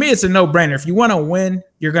mean, to me, it's a no-brainer. If you want to win,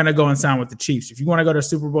 you're going to go and sign with the Chiefs. If you want to go to the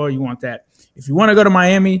Super Bowl, you want that. If you want to go to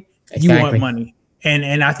Miami, you want money.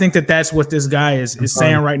 And I think that that's what this guy is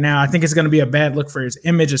saying right now. I think it's going to be a bad look for his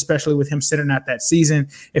image, especially with him sitting out that season.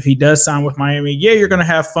 If he does sign with Miami, yeah, you're going to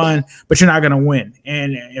have fun, but you're not going to win.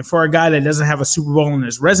 And for a guy that doesn't have a Super Bowl on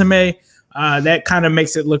his resume, that kind of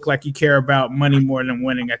makes it look like you care about money more than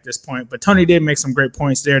winning at this point. But Tony did make some great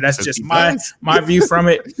points there. That's just my view from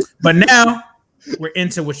it. But now we're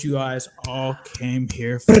into what you guys all came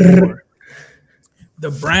here for.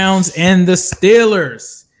 The Browns and the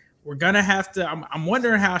Steelers. We're going to have to I'm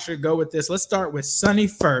wondering how I should go with this. Let's start with Sonny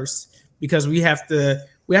first, because we have to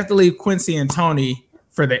leave Quincy and Tony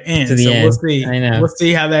for the end. We'll see. I know. We'll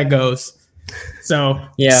see how that goes. So,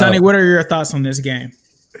 Sonny, what are your thoughts on this game?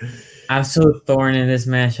 Absolute thorn in this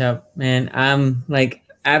matchup, man.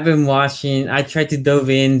 I've been watching. I tried to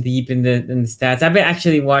dove in deep in the stats. I've been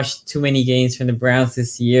actually watched too many games from the Browns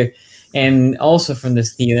this year, and also from the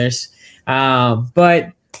Steelers.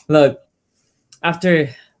 But look, after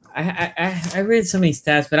I read so many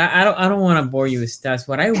stats, but I don't want to bore you with stats.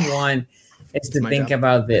 What I want is to think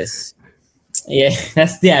about this. Yeah,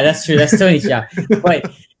 that's true. That's Tony's job.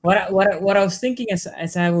 But what I was thinking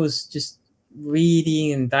as I was just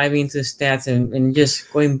reading and diving into the stats and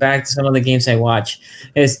just going back to some of the games I watch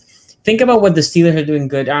is think about what the Steelers are doing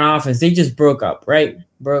good on offense. They just broke up, right?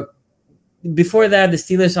 Before that, the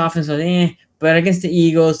Steelers offense was but against the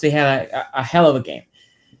Eagles, they had a hell of a game.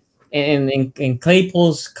 And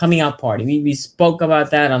Claypool's coming out party. We spoke about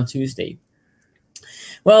that on Tuesday.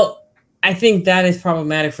 Well, I think that is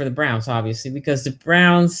problematic for the Browns, obviously, because the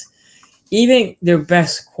Browns, even their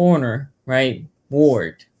best corner, right,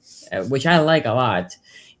 Ward, which I like a lot,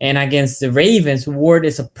 and against the Ravens, Ward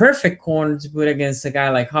is a perfect corner to put against a guy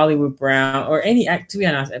like Hollywood Brown or to be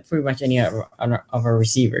honest, pretty much any of our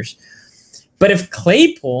receivers. But if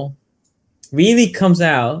Claypool really comes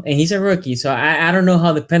out, and he's a rookie, so I don't know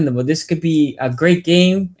how dependable. This could be a great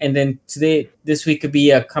game, and then this week could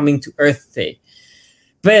be a coming to earth day.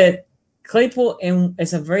 But Claypool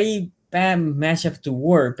is a very bad matchup to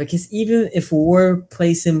Ward, because even if Ward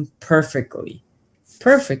plays him perfectly,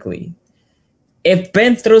 if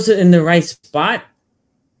Ben throws it in the right spot,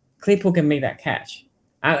 Claypool can make that catch.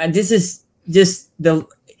 This is just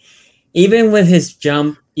even with his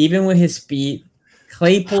jump, even with his speed,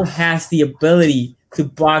 Claypool has the ability to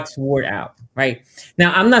box Ward out, right?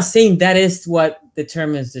 Now, I'm not saying that is what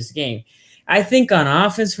determines this game. I think on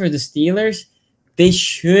offense for the Steelers, they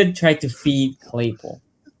should try to feed Claypool,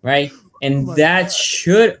 right? And that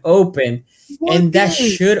should open,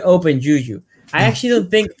 should open Juju. I actually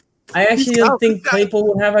don't think Claypool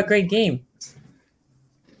will have a great game.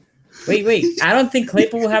 Wait. I don't think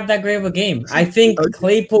Claypool will have that great of a game. I think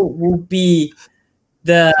Claypool will be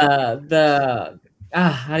the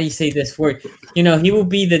how do you say this word? He will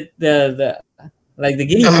be the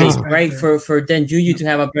guinea pig, right? For then Juju to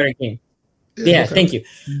have a better game. Yeah, thank you.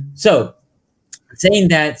 So saying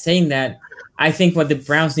that, I think what the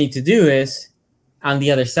Browns need to do is on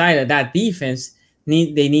the other side of that defense,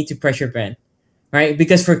 they need to pressure Ben, right?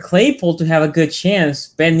 Because for Claypool to have a good chance,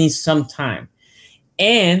 Ben needs some time.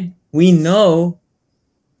 And we know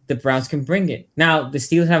the Browns can bring it. Now, the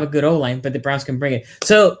Steelers have a good O-line, but the Browns can bring it.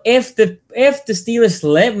 So if the Steelers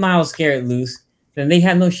let Myles Garrett loose, then they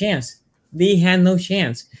had no chance. They had no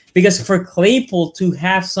chance. Because for Claypool to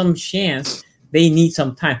have some chance, they need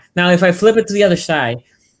some time. Now, if I flip it to the other side,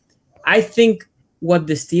 I think what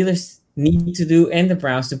the Steelers need to do and the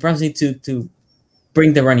Browns need to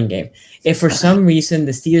bring the running game. If for some reason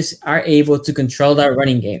the Steelers are able to control that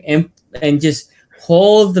running game and just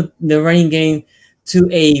hold the running game to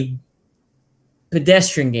a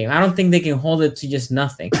pedestrian game. I don't think they can hold it to just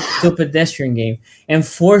nothing, to a pedestrian game, and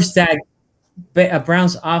force that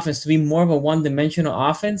Browns offense to be more of a one-dimensional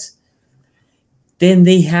offense, then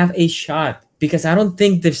they have a shot. Because I don't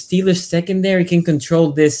think the Steelers secondary can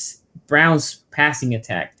control this Browns passing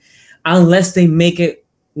attack unless they make it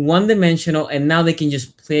one-dimensional and now they can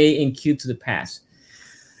just play and cue to the pass.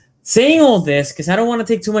 Saying all this, because I don't want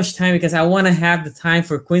to take too much time, because I want to have the time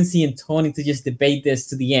for Quincy and Tony to just debate this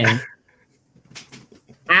to the end.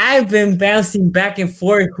 I've been bouncing back and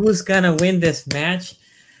forth who's going to win this match.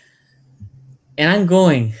 And I'm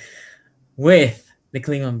going with the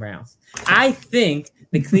Cleveland Browns. I think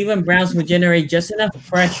the Cleveland Browns will generate just enough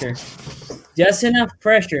pressure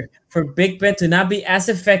for Big Ben to not be as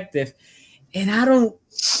effective. And I don't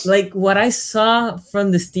like what I saw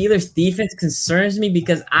from the Steelers defense concerns me,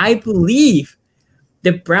 because I believe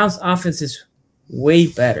the Browns offense is way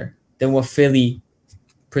better than what Philly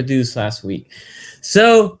produced last week.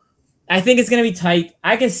 So I think it's going to be tight.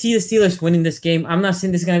 I can see the Steelers winning this game. I'm not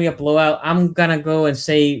saying this is going to be a blowout. I'm going to go and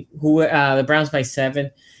say the Browns by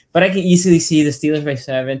 7, but I can easily see the Steelers by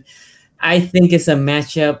 7. I think it's a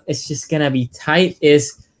matchup. It's just going to be tight.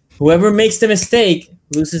 Is whoever makes the mistake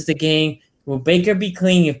loses the game. Will Baker be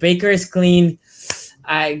clean? If Baker is clean,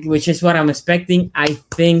 which is what I'm expecting, I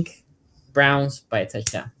think Browns by a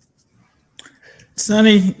touchdown.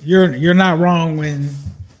 Sonny, you're not wrong when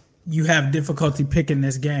you have difficulty picking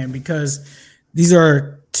this game, because these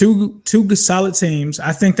are two solid teams.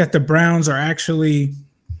 I think that the Browns are actually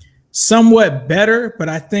somewhat better, but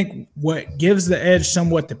I think what gives the edge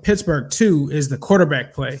somewhat to Pittsburgh too is the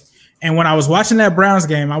quarterback play. And when I was watching that Browns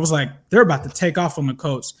game, I was like, they're about to take off on the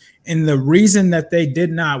Colts. And the reason that they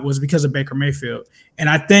did not was because of Baker Mayfield. And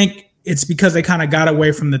I think it's because they kind of got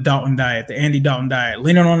away from the Dalton diet, the Andy Dalton diet,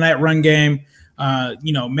 leaning on that run game,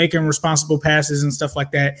 making responsible passes and stuff like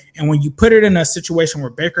that. And when you put it in a situation where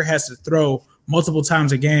Baker has to throw multiple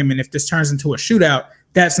times a game, and if this turns into a shootout,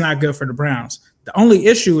 that's not good for the Browns. The only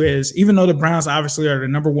issue is, even though the Browns obviously are the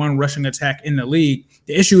number 1 rushing attack in the league,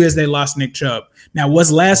 the issue is they lost Nick Chubb. Now,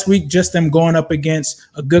 was last week just them going up against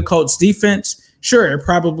a good Colts defense? Sure, it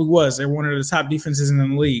probably was. They're one of the top defenses in the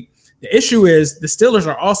league. The issue is the Steelers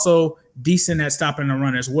are also decent at stopping the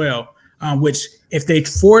run as well, which if they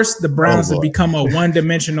force the Browns to become a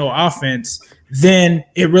one-dimensional offense, then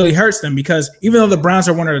it really hurts them, because even though the Browns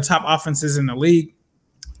are one of the top offenses in the league,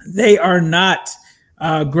 they are not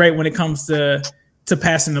great when it comes to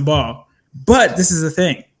passing the ball. But this is the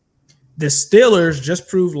thing. The Steelers just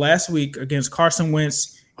proved last week against Carson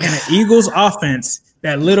Wentz and an Eagles offense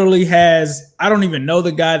that literally has, I don't even know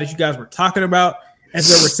the guy that you guys were talking about as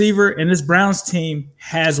a receiver, and this Browns team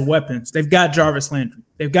has weapons. They've got Jarvis Landry.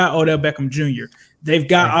 They've got Odell Beckham Jr. They've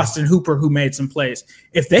got Austin Hooper, who made some plays.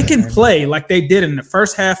 If they can play like they did in the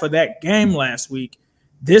first half of that game last week,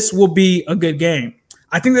 this will be a good game.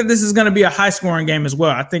 I think that this is going to be a high-scoring game as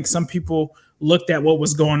well. I think some people looked at what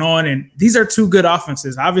was going on, and these are two good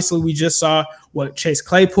offenses. Obviously, we just saw what Chase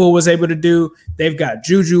Claypool was able to do. They've got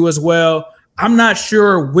Juju as well. I'm not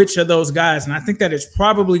sure which of those guys, and I think that it's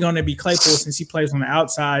probably going to be Claypool since he plays on the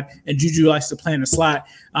outside and Juju likes to play in the slot.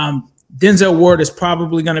 Denzel Ward is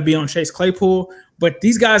probably going to be on Chase Claypool, but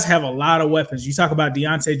these guys have a lot of weapons. You talk about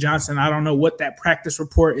Deontay Johnson. I don't know what that practice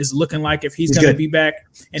report is looking like, if he's going to be back.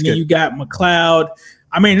 And then you got McLeod.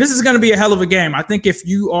 I mean, this is going to be a hell of a game. I think if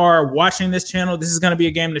you are watching this channel, this is going to be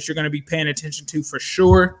a game that you're going to be paying attention to for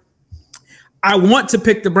sure. I want to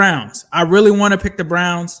pick the Browns. I really want to pick the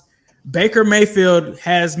Browns. Baker Mayfield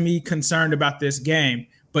has me concerned about this game.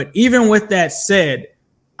 But even with that said,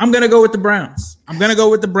 I'm going to go with the Browns. I'm going to go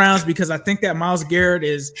with the Browns because I think that Myles Garrett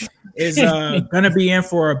is going to be in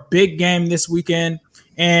for a big game this weekend.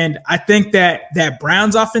 And I think that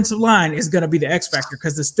Browns offensive line is going to be the X factor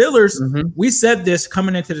because the Steelers, we said this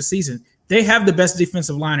coming into the season, they have the best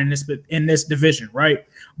defensive line in this division, right?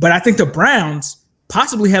 But I think the Browns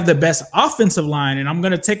possibly have the best offensive line. And I'm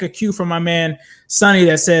going to take a cue from my man, Sonny,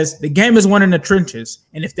 that says the game is won in the trenches.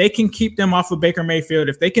 And if they can keep them off of Baker Mayfield,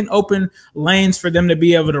 if they can open lanes for them to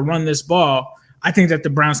be able to run this ball, I think that the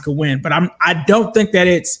Browns could win. But I don't think that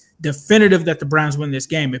it's definitive that the Browns win this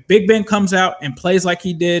game. If Big Ben comes out and plays like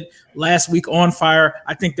he did last week on fire,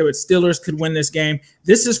 I think that Steelers could win this game.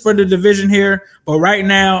 This is for the division here. But right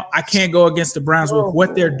now, I can't go against the Browns with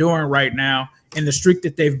what they're doing right now and the streak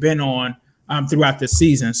that they've been on throughout the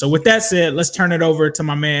season. So with that said, let's turn it over to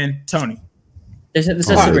my man, Tony. This is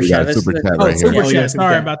super chat. Super chat.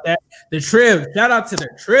 Sorry about that. The Trib. Shout out to the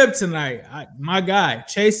Trib tonight. My guy,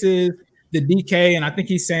 Chase is the DK, and I think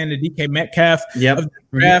he's saying the DK Metcalf of the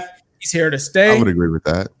draft. He's here to stay. I would agree with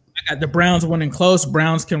that. I got the Browns winning close.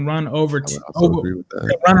 Browns can run run on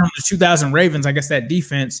the 2000 Ravens. I guess that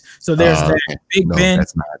defense. So there's that. Big Ben,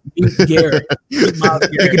 Big Garrett.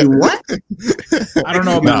 They can do what? I don't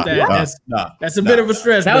know about that. That's a bit of a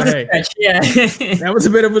stretch. That was a stretch. Yeah, that was a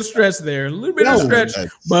bit of a stretch there. A little bit of a stretch.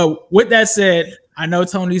 But with that said, I know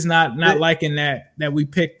Tony's not liking that we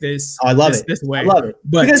picked this. I love it this way. I love it.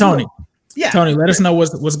 But because Tony, let us know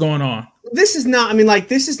what's going on. This is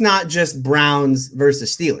not just Browns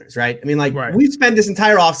versus Steelers, right? I mean, we've spent this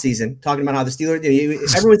entire offseason talking about how the Steelers,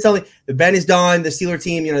 everyone's telling the Ben is done, the Steeler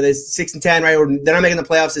team, they're 6-10, right? Or they're not making the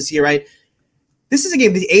playoffs this year, right? This is a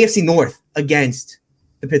game, the AFC North against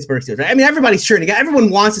the Pittsburgh Steelers, right? I mean, everybody's cheering. Everyone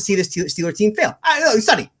wants to see this Steeler team fail. I know,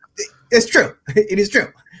 Sonny, it's true. It is true.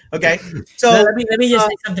 Okay, so let me just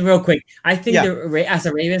say something real quick. I think as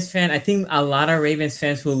a Ravens fan, I think a lot of Ravens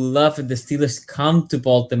fans will love if the Steelers come to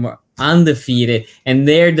Baltimore undefeated, and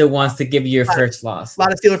they're the ones to give you your first loss. A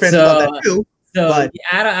lot of Steelers fans love that too. So but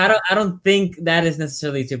I don't think that is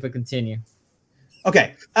necessarily to continue.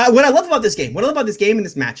 Okay, what I love about this game, and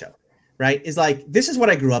this matchup, right, is this is what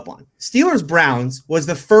I grew up on. Steelers Browns was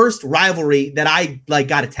the first rivalry that I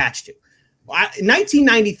got attached to.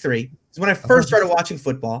 1993. is when I first started watching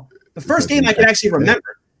football. The first game I can actually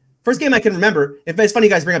remember. If it's funny you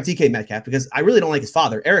guys bring up DK Metcalf because I really don't like his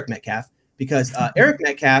father, Eric Metcalf, because Eric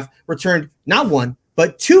Metcalf returned not one,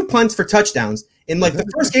 but 2 punts for touchdowns in the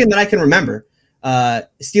first game that I can remember.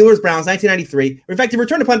 Steelers, Browns, 1993. In fact, he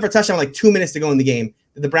returned a punt for a touchdown with 2 minutes to go in the game.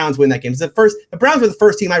 The Browns win that game. The Browns were the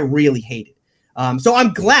first team I really hated. So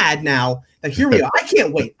I'm glad now that here we are. I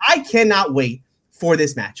can't wait. I cannot wait for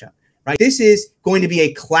this matchup. Right, this is going to be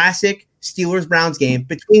a classic Steelers-Browns game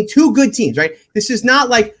between two good teams, right? This is not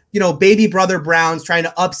baby brother Browns trying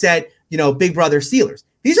to upset, big brother Steelers.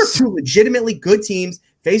 These are two legitimately good teams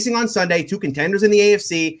facing on Sunday, two contenders in the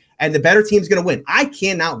AFC, and the better team's going to win. I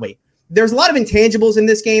cannot wait. There's a lot of intangibles in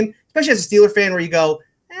this game, especially as a Steeler fan where you go,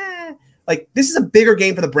 this is a bigger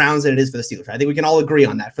game for the Browns than it is for the Steelers. I think we can all agree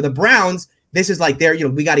on that. For the Browns, this is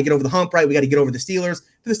we got to get over the hump, right? We got to get over the Steelers.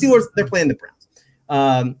 For the Steelers, they're playing the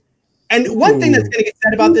Browns. And one thing that's going to get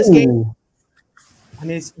said about this game, I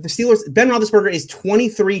mean, it's the Steelers. Ben Roethlisberger is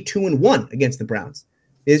 23-2-1 against the Browns.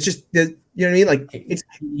 It's just, you know what I mean? I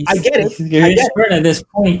get it. You're at this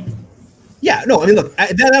point. Yeah, no, I mean, look,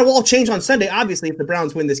 that will all change on Sunday, obviously, if the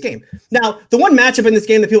Browns win this game. Now, the one matchup in this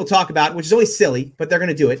game that people talk about, which is always silly, but they're going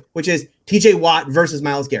to do it, which is TJ Watt versus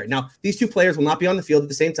Myles Garrett. Now, these two players will not be on the field at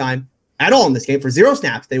the same time at all in this game. For 0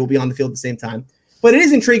 snaps, they will be on the field at the same time. But it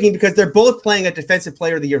is intriguing because they're both playing at Defensive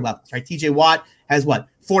Player of the Year levels, right? TJ Watt has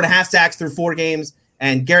 4.5 sacks through 4 games,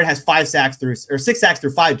 and Garrett has 6 sacks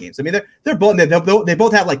through 5 games. I mean, they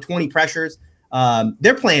both have 20 pressures.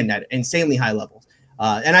 They're playing at insanely high levels,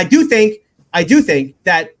 and I do think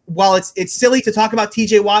that while it's silly to talk about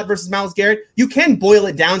TJ Watt versus Myles Garrett, you can boil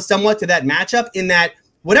it down somewhat to that matchup in that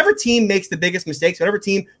whatever team makes the biggest mistakes, whatever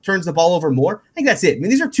team turns the ball over more, I think that's it. I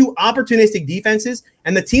mean, these are two opportunistic defenses,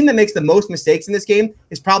 and the team that makes the most mistakes in this game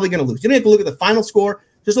is probably going to lose. You don't have to look at the final score.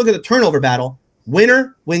 Just look at the turnover battle.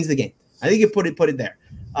 Winner wins the game. I think you put it there.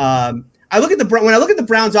 When I look at the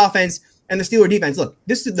Browns offense and the Steelers defense, look,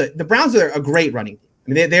 this is the Browns are a great running team.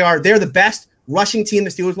 I mean, they're the best rushing team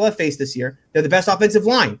the Steelers will have faced this year. They're the best offensive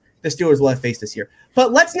line the Steelers will have faced this year.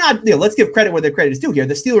 But let's give credit where their credit is due here.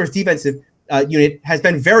 The Steelers defensive unit has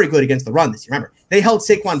been very good against the run this year. Remember, they held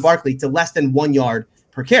Saquon Barkley to less than 1 yard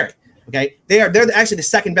per carry. Okay, they're actually the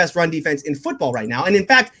second best run defense in football right now. And in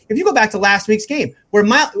fact, if you go back to last week's game, where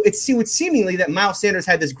it's seemingly that Miles Sanders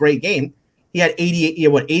had this great game, he had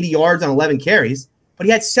 80 yards on 11 carries, but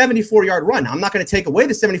he had 74-yard run. Now, I'm not going to take away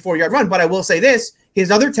the 74-yard run, but I will say this: his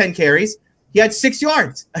other 10 carries, he had 6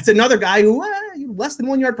 yards. That's another guy who less than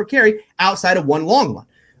 1 yard per carry outside of one long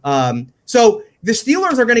one. So the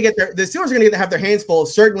Steelers are going to have their hands full,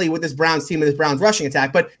 certainly with this Browns team and this Browns rushing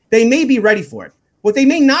attack, but they may be ready for it. What they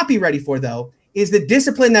may not be ready for, though, is the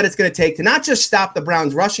discipline that it's going to take to not just stop the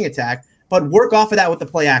Browns rushing attack, but work off of that with the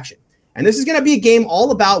play action. And this is going to be a game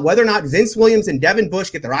all about whether or not Vince Williams and Devin Bush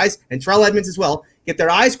get their eyes, and Terrell Edmonds as well, get their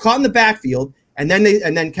eyes caught in the backfield, and then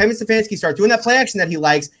Kevin Stefanski start doing that play action that he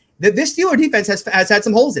likes. This Steeler defense has had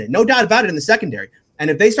some holes in it, no doubt about it, in the secondary. And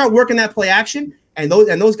if they start working that play action and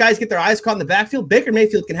those guys get their eyes caught in the backfield, Baker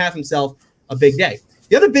Mayfield can have himself a big day.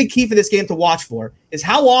 The other big key for this game to watch for is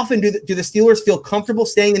how often do the Steelers feel comfortable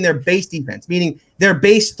staying in their base defense, meaning their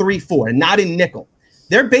base 3-4 and not in nickel.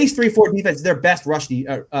 Their base 3-4 defense is their best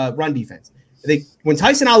run defense. When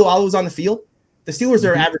Tyson Alualu was on the field, the Steelers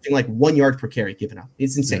are averaging like 1 yard per carry given up.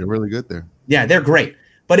 It's insane. They're really good there. Yeah, they're great.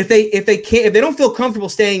 But if they don't feel comfortable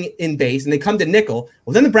staying in base and they come to nickel,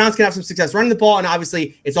 well, then the Browns can have some success running the ball, and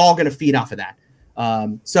obviously it's all going to feed off of that.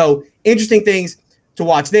 So interesting things to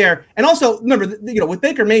watch there. And also remember, with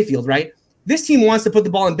Baker Mayfield, right? This team wants to put the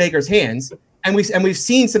ball in Baker's hands, and we've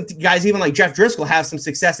seen some guys, even like Jeff Driscoll, have some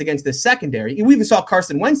success against this secondary. We even saw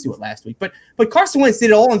Carson Wentz do it last week. But Carson Wentz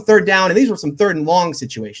did it all on third down, and these were some third and long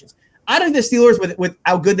situations. I don't think the Steelers, with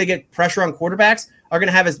how good they get pressure on quarterbacks, are going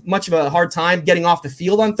to have as much of a hard time getting off the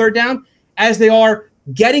field on third down as they are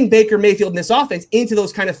getting Baker Mayfield in this offense into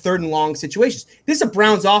those kind of third and long situations. This is a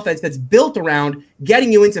Browns offense that's built around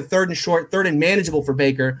getting you into third and short, third and manageable for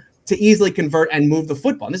Baker to easily convert and move the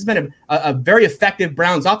football. And this has been a very effective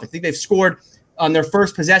Browns offense. I think they've scored on their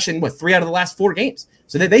first possession, 3 out of the last 4 games.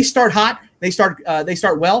 So they start hot, they start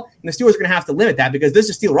well, and the Steelers are going to have to limit that because this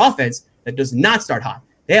is a Steeler offense that does not start hot.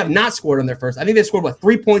 They have not scored on their first. I think they scored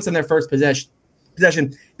 3 points on their first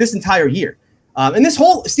possession this entire year. And this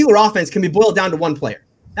whole Steeler offense can be boiled down to one player.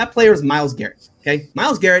 That player is Myles Garrett. Okay,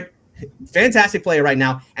 Myles Garrett, fantastic player right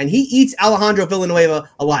now, and he eats Alejandro Villanueva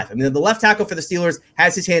alive. I mean, the left tackle for the Steelers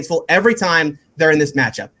has his hands full every time they're in this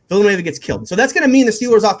matchup. Villanueva gets killed. So that's going to mean the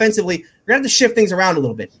Steelers offensively are going to have to shift things around a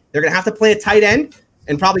little bit. They're going to have to play a tight end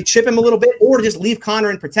and probably chip him a little bit, or just leave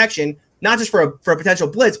Connor in protection, not just for a potential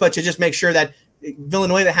blitz, but to just make sure that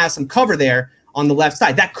Villanueva has some cover there on the left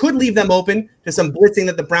side. That could leave them open to some blitzing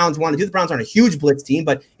that the Browns want to do. The Browns aren't a huge blitz team,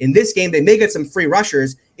 but in this game, they may get some free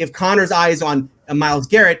rushers if Connor's eye is on Myles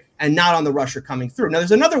Garrett and not on the rusher coming through. Now,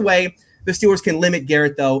 there's another way the Steelers can limit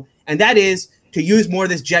Garrett, though, and that is to use more of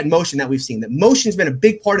this jet motion that we've seen. That motion's been a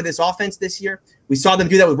big part of this offense this year. We saw them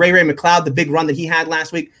do that with Ray McCloud, the big run that he had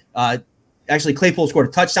last week. Actually, Claypool scored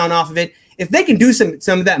a touchdown off of it. If they can do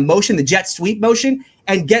some of that motion, the jet sweep motion,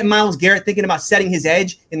 and get Myles Garrett thinking about setting his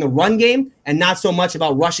edge in the run game and not so much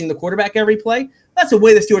about rushing the quarterback every play, that's a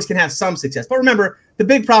way the Steelers can have some success. But remember, the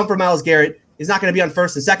big problem for Myles Garrett is not going to be on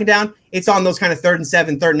first and second down. It's on those kind of 3rd and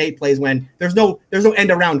 7, 3rd and 8 plays when there's no end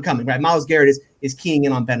around coming, right? Myles Garrett is keying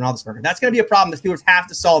in on Ben Roethlisberger. That's going to be a problem. The Steelers have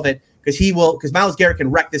to solve it because Myles Garrett can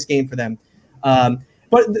wreck this game for them.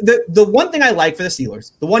 But the one thing I like for the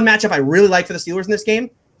Steelers, the one matchup I really like for the Steelers in this game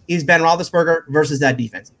is Ben Roethlisberger versus that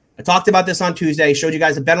defense. I talked about this on Tuesday, showed you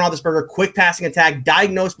guys a Ben Roethlisberger quick passing attack,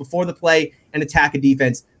 diagnosed before the play, and attack a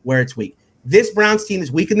defense where it's weak. This Browns team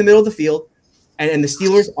is weak in the middle of the field, and the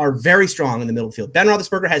Steelers are very strong in the middle of the field. Ben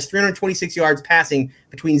Roethlisberger has 326 yards passing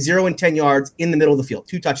between 0 and 10 yards in the middle of the field,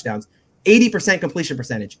 2 touchdowns, 80% completion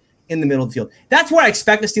percentage in the middle of the field. That's where I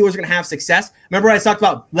expect the Steelers are going to have success. Remember I talked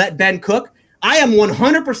about let Ben cook? I am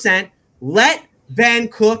 100% let Ben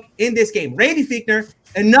cook in this game. Randy Fichtner,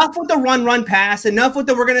 enough with the run, pass. Enough with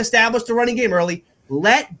we're going to establish the running game early.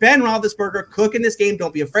 Let Ben Roethlisberger cook in this game.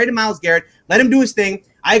 Don't be afraid of Myles Garrett. Let him do his thing.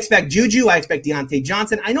 I expect Juju. I expect Deontay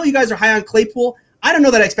Johnson. I know you guys are high on Claypool. I don't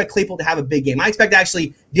know that I expect Claypool to have a big game. I expect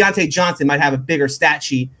actually Deontay Johnson might have a bigger stat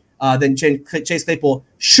sheet than Chase Claypool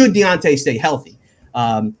should Deontay stay healthy.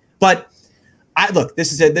 But look,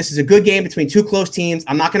 this is a good game between two close teams.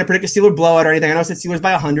 I'm not going to predict a Steeler blowout or anything. I know I said Steelers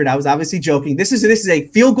by 100. I was obviously joking. This is a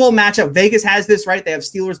field goal matchup. Vegas has this right. They have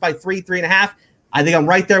Steelers by 3, 3.5. I think I'm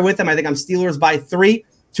right there with them. I think I'm Steelers by 3.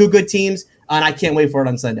 Two good teams, and I can't wait for it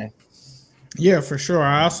on Sunday. Yeah, for sure.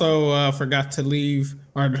 I also forgot to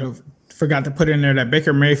put in there that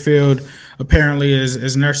Baker Mayfield apparently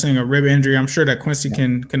is nursing a rib injury. I'm sure that Quincy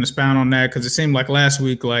can expound on that because it seemed like last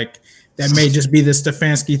week that may just be the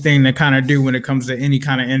Stefanski thing to kind of do when it comes to any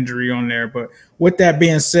kind of injury on there. But with that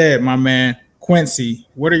being said, my man, Quincy,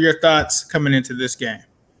 what are your thoughts coming into this game?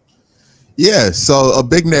 Yeah, so a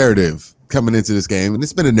big narrative coming into this game, and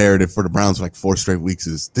it's been a narrative for the Browns for 4 straight weeks,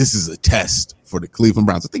 is this is a test for the Cleveland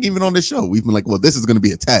Browns. I think even on this show, we've been like, well, this is going to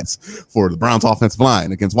be a test for the Browns offensive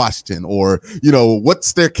line against Washington, or,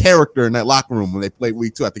 what's their character in that locker room when they played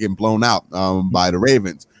week 2 after getting blown out by the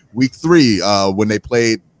Ravens. Week 3, when they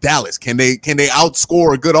played Dallas, can they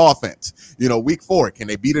outscore a good offense? Week 4, can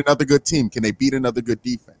they beat another good team? Can they beat another good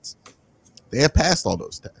defense? They have passed all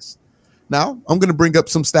those tests. Now, I'm going to bring up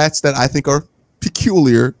some stats that I think are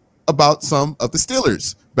peculiar about some of the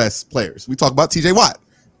Steelers' best players. We talk about TJ Watt,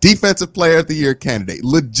 Defensive Player of the Year candidate,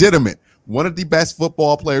 legitimate, one of the best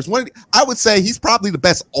football players. I would say he's probably the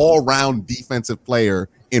best all-round defensive player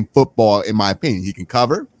in football, in my opinion. He can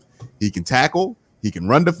cover, he can tackle, he can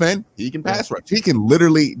run defend, he can pass rush. He can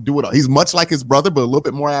literally do it all. He's much like his brother, but a little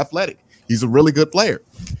bit more athletic. He's a really good player.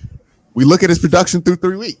 We look at his production through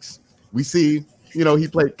 3 weeks. We see, he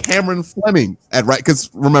played Cameron Fleming at right, because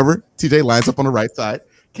remember, TJ lines up on the right side.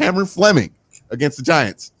 Cameron Fleming against the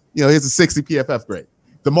Giants. He has a 60 PFF grade.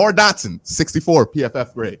 DeMar Dotson, 64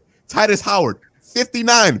 PFF grade. Titus Howard,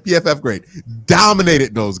 59 PFF grade.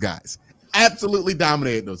 Dominated those guys. Absolutely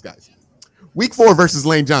dominated those guys. Week 4 versus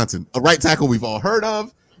Lane Johnson, a right tackle we've all heard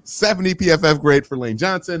of. 70 PFF grade for Lane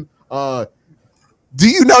Johnson. Do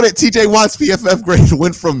you know that TJ Watt's PFF grade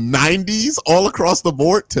went from 90s all across the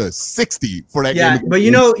board to 60 for that game? Yeah, but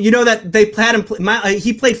you know that they had him.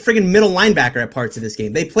 He played friggin' middle linebacker at parts of this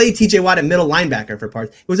game. They played TJ Watt at middle linebacker for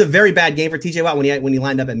parts. It was a very bad game for TJ Watt when he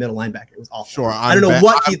lined up at middle linebacker. It was awful. Sure, I don't know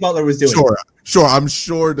what Keith Butler was doing. Sure. I'm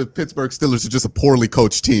sure the Pittsburgh Steelers are just a poorly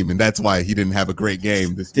coached team, and that's why he didn't have a great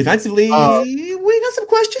game. Defensively, we got some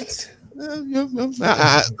questions.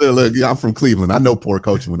 Look, I'm from Cleveland. I know poor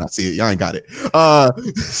coaching when I see it. Y'all ain't got it.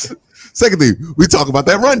 Secondly, we talk about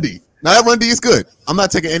that run D. Now, that run D is good. I'm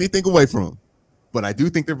not taking anything away from them, but I do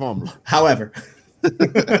think they're vulnerable. However, I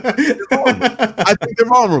think they're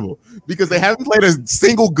vulnerable because they haven't played a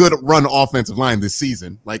single good run offensive line this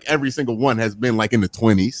season. Like every single one has been like in the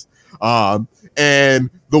 20s.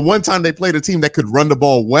 And the one time they played a team that could run the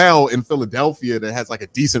ball well in Philadelphia that has like a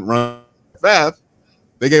decent run,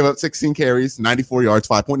 they gave up 16 carries, 94 yards,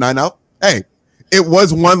 5.9 out. Hey, it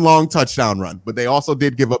was one long touchdown run, but they also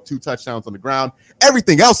did give up 2 touchdowns on the ground.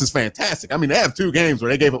 Everything else is fantastic. I mean, they have 2 games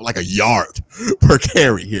where they gave up like a yard per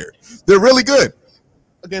carry here. They're really good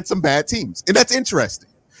against some bad teams, and that's interesting.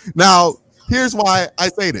 Now, here's why I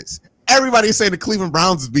say this. Everybody's saying the Cleveland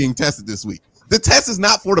Browns is being tested this week. The test is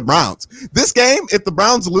not for the Browns. This game, if the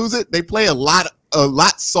Browns lose it, they play a lot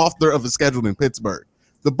softer of a schedule than Pittsburgh.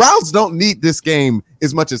 The Browns don't need this game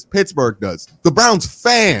as much as Pittsburgh does. The Browns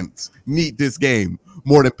fans need this game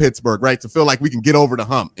more than Pittsburgh, right? To feel like we can get over the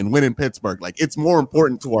hump and win in Pittsburgh. Like, it's more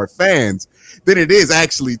important to our fans than it is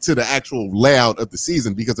actually to the actual layout of the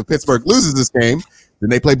season, because if Pittsburgh loses this game,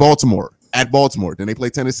 then they play Baltimore at Baltimore. Then they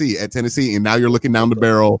play Tennessee at Tennessee. And now you're looking down the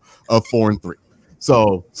barrel of 4-3.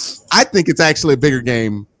 So I think it's actually a bigger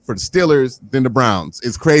game for the Steelers than the Browns.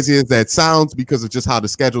 As crazy as that sounds, because of just how the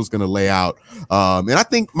schedule is going to lay out. And I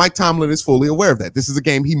think Mike Tomlin is fully aware of that. This is a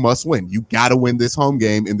game he must win. You got to win this home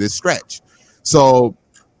game in this stretch. So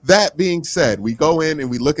that being said, we go in and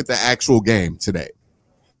we look at the actual game today.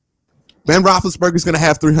 Ben Roethlisberger is going to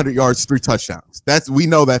have 300 yards, 3 touchdowns. We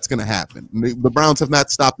know that's going to happen. The Browns have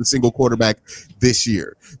not stopped a single quarterback this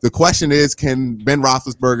year. The question is, is Ben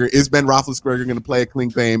Roethlisberger going to play a clean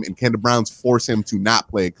game, and can the Browns force him to not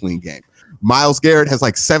play a clean game? Myles Garrett has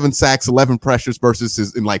like 7 sacks, 11 pressures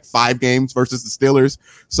in like 5 games versus the Steelers.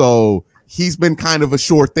 So he's been kind of a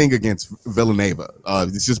sure thing against Villanueva.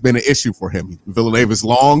 It's just been an issue for him. Villanueva's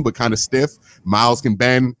long but kind of stiff. Myles can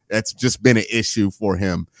bend. That's just been an issue for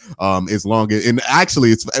him. And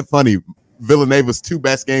actually, it's funny. Villanueva's 2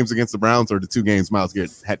 best games against the Browns are the 2 games Myles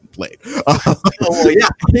Garrett hadn't played.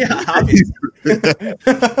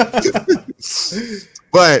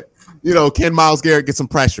 But can Myles Garrett get some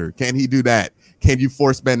pressure? Can he do that? Can you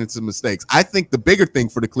force Ben into mistakes? I think the bigger thing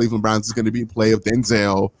for the Cleveland Browns is going to be play of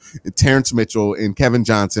Denzel, Terrence Mitchell, and Kevin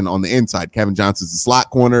Johnson on the inside. Kevin Johnson's the slot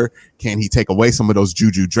corner. Can he take away some of those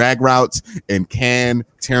juju drag routes? And can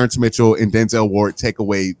Terrence Mitchell and Denzel Ward take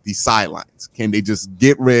away the sidelines? Can they just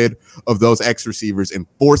get rid of those X receivers and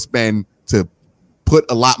force Ben to put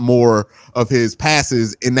a lot more of his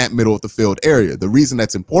passes in that middle of the field area? The reason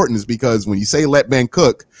that's important is because when you say let Ben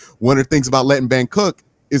cook, one of the things about letting Ben cook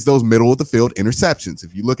is those middle of the field interceptions.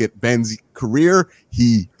 If you look at Ben's career,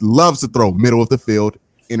 he loves to throw middle of the field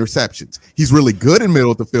interceptions. He's really good in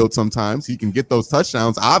middle of the field sometimes. He can get those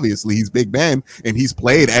touchdowns. Obviously, he's Big Ben, and he's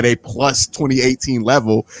played at a plus 2018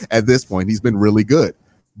 level at this point. He's been really good.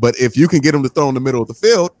 But if you can get him to throw in the middle of the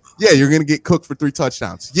field, yeah, you're going to get cooked for 3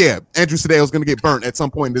 touchdowns. Yeah, Andrew Sedale is going to get burnt at some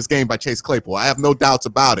point in this game by Chase Claypool. I have no doubts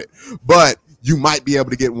about it. But you might be able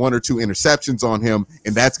to get 1 or 2 interceptions on him,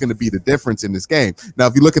 and that's going to be the difference in this game. Now,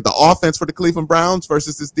 if you look at the offense for the Cleveland Browns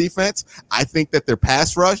versus this defense, I think that their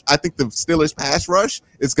pass rush, I think the Steelers pass rush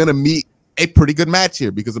is going to meet a pretty good match here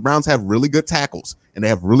because the Browns have really good tackles and they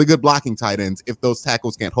have really good blocking tight ends if those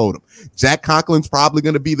tackles can't hold them. Jack Conklin's probably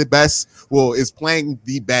going to be is playing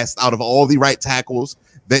the best out of all the right tackles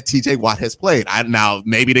that TJ Watt has played. Now,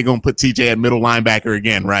 maybe they're going to put TJ at middle linebacker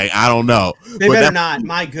again, right? I don't know. They better not.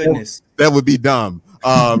 My goodness. That would be dumb.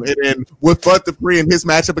 And then with Bud Dupree and his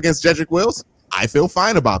matchup against Jedrick Wills, I feel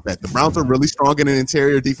fine about that. The Browns are really strong in an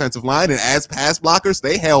interior defensive line, and as pass blockers,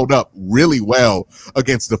 they held up really well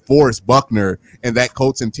against DeForest Buckner and that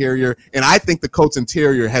Colts interior. And I think the Colts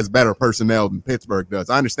interior has better personnel than Pittsburgh does.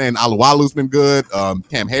 I understand Alualu's been good,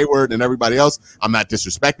 Cam Hayward and everybody else. I'm not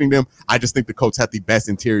disrespecting them. I just think the Colts have the best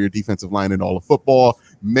interior defensive line in all of football.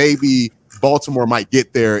 Maybe Baltimore might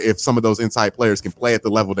get there if some of those inside players can play at the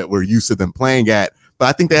level that we're used to them playing at. But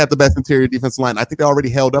I think they have the best interior defensive line. I think they already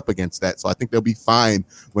held up against that. So I think they'll be fine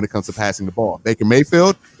when it comes to passing the ball. Baker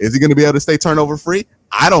Mayfield, is he going to be able to stay turnover free?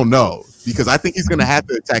 I don't know, because I think he's going to have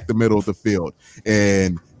to attack the middle of the field.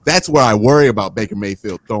 And that's where I worry about Baker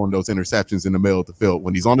Mayfield throwing those interceptions in the middle of the field.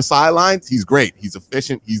 When he's on the sidelines, he's great. He's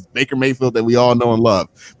efficient. He's Baker Mayfield that we all know and love.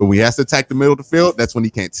 But when he has to attack the middle of the field, that's when he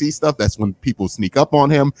can't see stuff. That's when people sneak up on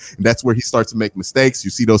him. And that's where he starts to make mistakes. You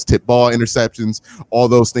see those tip ball interceptions. All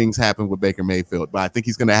those things happen with Baker Mayfield. But I think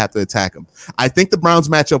he's going to have to attack him. I think the Browns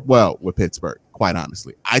match up well with Pittsburgh, quite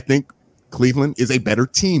honestly. I think Cleveland is a better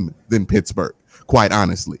team than Pittsburgh, quite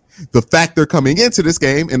honestly. The fact they're coming into this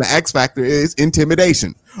game and the X factor is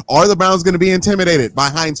intimidation. Are the Browns going to be intimidated by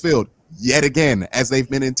Heinz Field yet again, as they've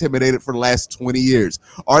been intimidated for the last 20 years?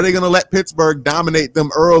 Are they going to let Pittsburgh dominate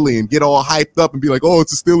them early and get all hyped up and be like, oh,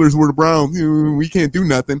 it's the Steelers, we're the Browns, we can't do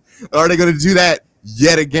nothing? Are they going to do that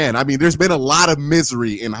yet again? I mean, there's been a lot of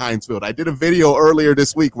misery in Heinz Field. I did a video earlier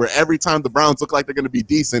this week where every time the Browns look like they're going to be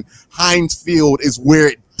decent, Heinz Field is where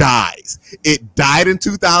it dies. It died in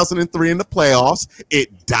 2003 in the playoffs.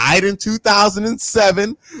 It died in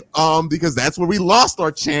 2007 because that's where we lost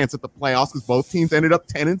our chance at the playoffs, because both teams ended up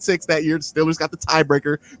 10-6 that year. The Steelers got the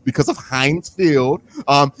tiebreaker because of Heinz Field.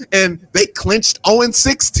 And they clinched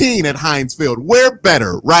 0-16 at Heinz Field. Where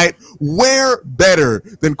better, right? Where better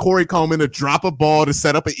than Corey Coleman to drop a ball to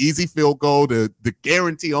set up an easy field goal to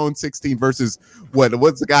guarantee 0-16 versus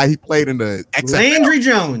what's the guy he played in the XFL? Landry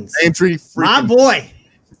Jones. Landry freaking, my boy.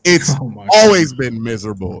 It's always been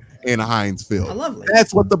miserable in Heinz Field. I love it.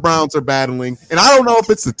 That's what the Browns are battling. And I don't know if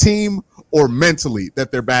it's the team or mentally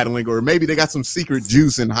that they're battling, or maybe they got some secret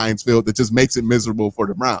juice in Heinz Field that just makes it miserable for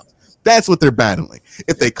the Browns. That's what they're battling.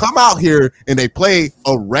 If they come out here and they play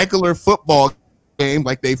a regular football game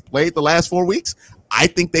like they've played the last 4 weeks, I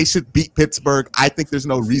think they should beat Pittsburgh. I think there's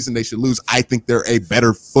no reason they should lose. I think they're a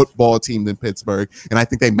better football team than Pittsburgh, and I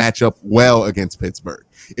think they match up well against Pittsburgh.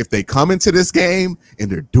 If they come into this game and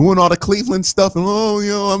they're doing all the Cleveland stuff, and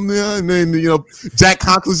Jack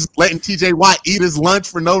Conklin's letting TJ Watt eat his lunch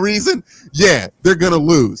for no reason, yeah, they're gonna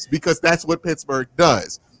lose, because that's what Pittsburgh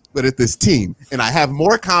does. But at this team, and I have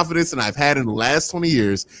more confidence than I've had in the last 20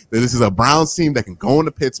 years that this is a Browns team that can go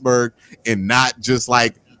into Pittsburgh and not just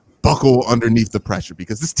like buckle underneath the pressure,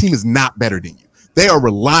 because this team is not better than you. They are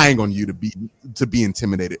relying on you to be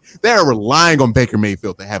intimidated. They are relying on Baker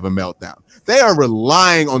Mayfield to have a meltdown. They are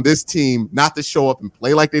relying on this team not to show up and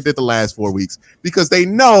play like they did the last 4 weeks, because they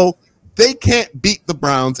know they can't beat the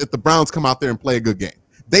Browns if the Browns come out there and play a good game.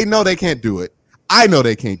 They know they can't do it. I know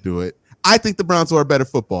they can't do it. I think the Browns are a better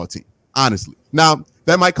football team, honestly. Now,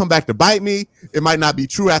 that might come back to bite me. It might not be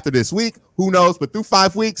true after this week. Who knows? But through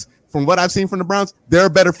 5 weeks, from what I've seen from the Browns, they're a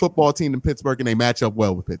better football team than Pittsburgh, and they match up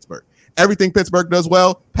well with Pittsburgh. Everything Pittsburgh does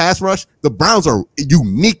well, pass rush, the Browns are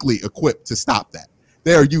uniquely equipped to stop that.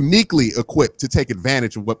 They are uniquely equipped to take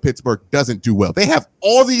advantage of what Pittsburgh doesn't do well. They have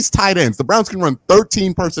all these tight ends. The Browns can run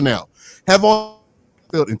 13 personnel, have all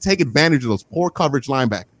field, and take advantage of those poor coverage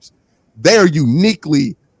linebackers. They are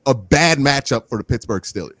uniquely a bad matchup for the Pittsburgh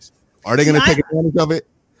Steelers. Are they going to take advantage of it?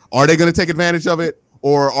 Are they going to take advantage of it?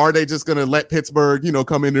 Or are they just going to let Pittsburgh,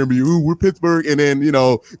 come in there and be, ooh, we're Pittsburgh, and then,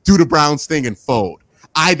 do the Browns thing and fold?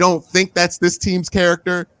 I don't think that's this team's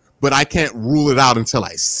character, but I can't rule it out until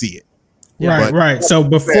I see it. Right. So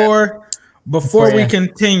before we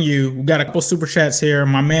continue, we got a couple super chats here.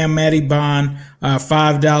 My man Matty Bond,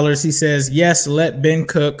 $5. He says, yes, let Ben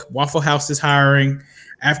cook. Waffle House is hiring.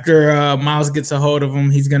 After Miles gets a hold of him,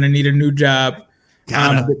 he's going to need a new job.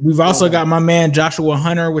 We've also got my man Joshua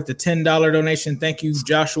Hunter with the $10 donation. Thank you,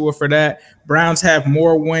 Joshua, for that. Browns have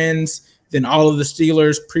more wins than all of the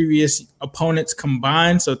Steelers' previous opponents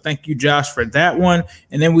combined. So thank you, Josh, for that one.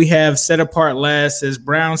 And then we have Set Apart Last says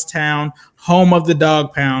Brownstown, home of the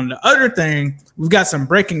dog pound. The other thing, we've got some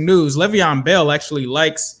breaking news. Le'Veon Bell actually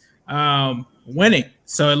likes winning.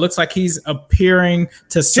 So it looks like he's appearing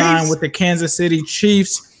to sign with the Kansas City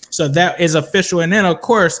Chiefs. So that is official. And then, of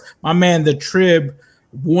course, my man, the Trib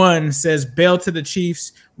One says, Bell to the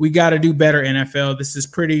Chiefs. We got to do better, NFL. This is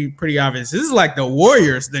pretty obvious. This is like the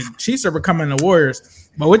Warriors. The Chiefs are becoming the Warriors.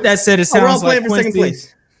 But with that said, it sounds like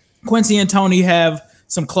Quincy and Tony have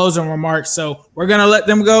some closing remarks. So we're going to let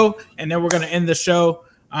them go, and then we're going to end the show.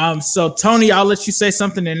 So, Tony, I'll let you say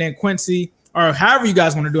something, and then Quincy, or however you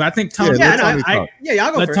guys want to do it. I think Tony.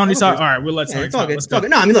 I'll go let first. Tony talk. All right, we'll let Tony talk. It's all good.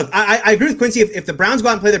 No, I mean, look, I agree with Quincy. If the Browns go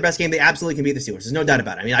out and play their best game, they absolutely can beat the Steelers. There's no doubt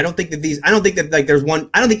about it. I mean, I don't think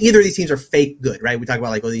either of these teams are fake good, right? We talk about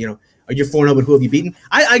like, are you 4-0, but who have you beaten?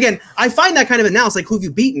 I find that kind of analysis, like who have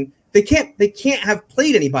you beaten? They can't have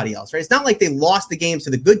played anybody else, right? It's not like they lost the games to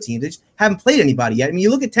the good teams. They just haven't played anybody yet. I mean, you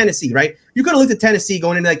look at Tennessee, right? You could have looked at Tennessee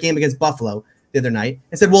going into that game against Buffalo the other night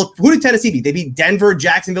and said, well, who did Tennessee beat? They beat Denver,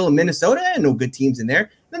 Jacksonville, and Minnesota. No good teams in there.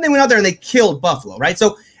 Then they went out there and they killed Buffalo, right?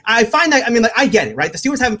 So I find that, I mean, like, I get it, right? The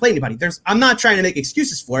Steelers haven't played anybody. I'm not trying to make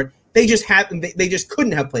excuses for it. They just they just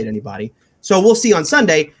couldn't have played anybody. So we'll see on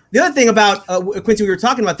Sunday. The other thing about Quincy, we were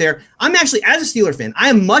talking about there, I'm actually, as a Steeler fan, I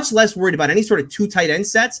am much less worried about any sort of two tight end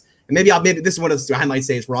sets. And maybe this is one of the, I might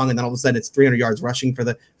say it's wrong, and then all of a sudden it's 300 yards rushing for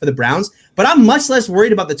the Browns. But I'm much less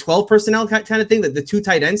worried about the 12 personnel kind of thing, the two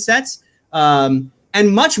tight end sets. And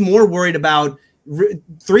much more worried about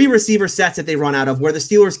three receiver sets that they run out of, where the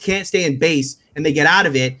Steelers can't stay in base and they get out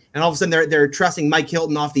of it, and all of a sudden they're trusting Mike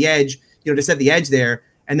Hilton off the edge, to set the edge there,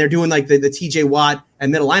 and they're doing like the TJ Watt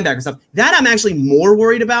and middle linebacker stuff. That I'm actually more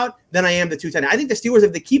worried about than I am the two tight end. I think the Steelers,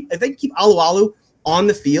 if they keep Alualu on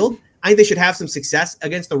the field, I think they should have some success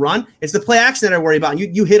against the run. It's the play action that I worry about,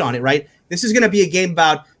 and you hit on it, right? This is going to be a game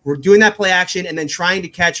about we're doing that play action and then trying to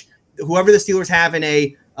catch whoever the Steelers have in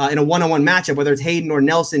a one-on-one matchup, whether it's Hayden or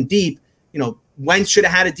Nelson deep. Wentz should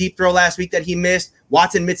have had a deep throw last week that he missed.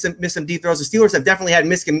 Watson missed some deep throws. The Steelers have definitely had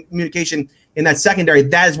miscommunication in that secondary.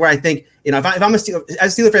 That is where I think, if I'm as a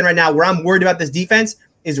Steeler fan right now, where I'm worried about this defense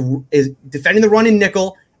is defending the run in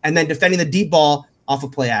nickel and then defending the deep ball off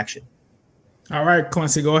of play action. All right,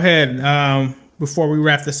 Quincy, go ahead. Before we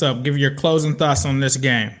wrap this up, give your closing thoughts on this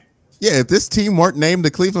game. Yeah, if this team weren't named the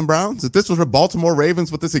Cleveland Browns, if this was the Baltimore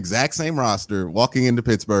Ravens with this exact same roster walking into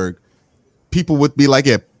Pittsburgh, people would be like,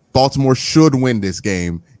 yeah, Baltimore should win this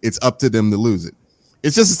game. It's up to them to lose it.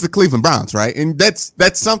 It's the Cleveland Browns, right? And that's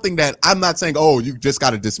something that I'm not saying, oh, you just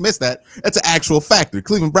got to dismiss that. That's an actual factor. The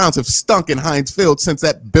Cleveland Browns have stunk in Heinz Field since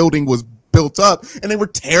that building was built up, and they were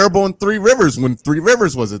terrible in Three Rivers when Three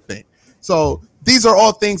Rivers was a thing. So these are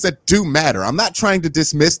all things that do matter. I'm not trying to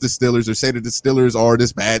dismiss the Steelers or say that the Steelers are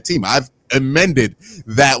this bad team. I've amended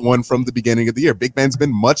that one from the beginning of the year. Big Ben's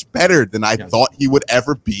been much better than I thought he would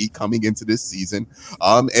ever be coming into this season.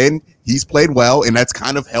 And he's played well, and that's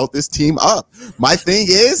kind of held this team up. My thing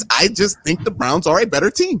is, I just think the Browns are a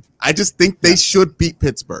better team. I just think they should beat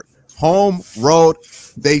Pittsburgh. Home, road,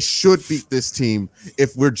 they should beat this team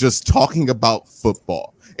if we're just talking about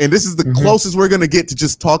football. And this is the closest we're going to get to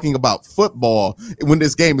just talking about football when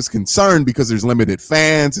this game is concerned, because there's limited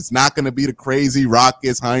fans. It's not going to be the crazy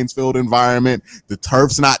raucous Heinz Field environment. The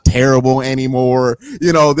turf's not terrible anymore.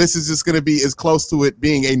 This is just going to be as close to it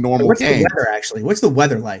being a normal game. What's the weather, actually? What's the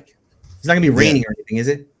weather like? It's not going to be raining or anything, is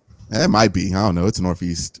it? It might be. I don't know. It's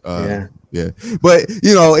Northeast. Yeah. But,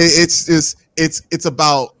 it's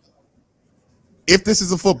about, if this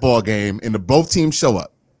is a football game and both teams show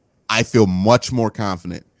up, I feel much more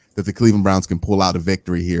confident that the Cleveland Browns can pull out a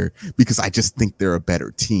victory here, because I just think they're a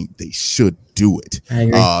better team. They should do it.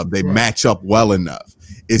 They match up well enough.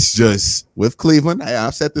 It's just with Cleveland,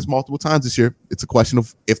 I've said this multiple times this year, it's a question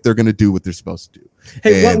of if they're going to do what they're supposed to do.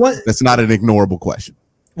 Hey, that's not an ignorable question.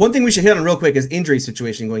 One thing we should hit on real quick is injury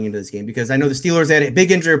situation going into this game, because I know the Steelers had a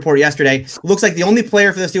big injury report yesterday. Looks like the only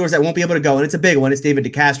player for the Steelers that won't be able to go, and it's a big one, is David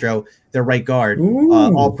DeCastro, their right guard,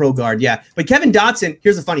 all-pro guard. Yeah, but Kevin Dotson,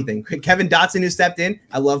 here's the funny thing. Kevin Dotson, who stepped in,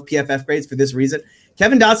 I love PFF grades for this reason.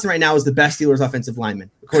 Kevin Dotson right now is the best Steelers offensive lineman,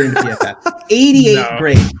 according to PFF. 88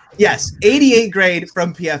 grade. Yes, 88 grade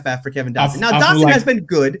from PFF for Kevin Dotson. Now, Dotson has been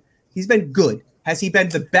good. He's been good. Has he been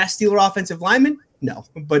the best Steeler offensive lineman? No,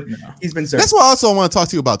 but he's been serving. That's what I also want to talk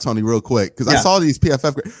to you about, Tony, real quick, because I saw these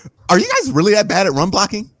PFF. Are you guys really that bad at run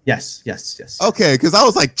blocking? Yes. Okay, because I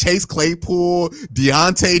was like, Chase Claypool,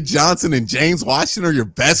 Deontay Johnson, and James Washington are your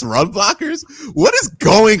best run blockers? What is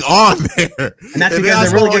going on there? And that's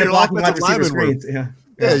because they're really good at blocking wide receiver screens.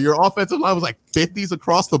 Yeah, your offensive line was like 50s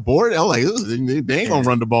across the board. I was like, they ain't gonna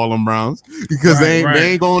run the ball on Browns because they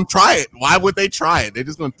ain't gonna try it. Why would they try it? They're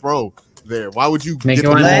just gonna throw there. Why would you get the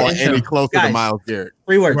ball any closer to Myles Garrett?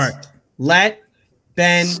 3 words. Right. Let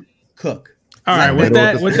Ben cook. All right. With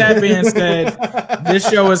that being said, this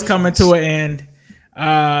show is coming to an end.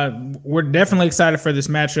 We're definitely excited for this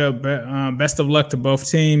matchup. But best of luck to both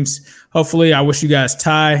teams. Hopefully, I wish you guys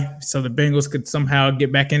tie so the Bengals could somehow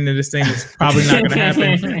get back into this thing. It's probably not going to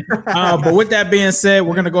happen. But with that being said,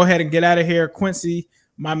 we're going to go ahead and get out of here. Quincy,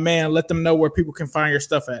 my man, let them know where people can find your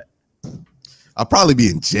stuff at. I'll probably be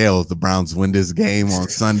in jail if the Browns win this game on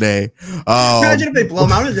Sunday. Imagine if they blow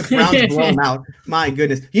them out. If the Browns blow them out, my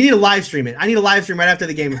goodness, you need to live stream it. I need a live stream right after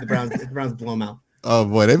the game if the Browns blow them out. Oh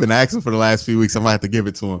boy, they've been asking for the last few weeks. I might have to give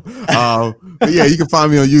it to them. But yeah, you can find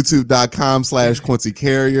me on youtube.com/Quincy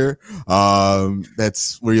Carrier.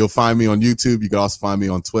 That's where you'll find me on YouTube. You can also find me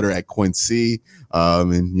on Twitter at Quincy.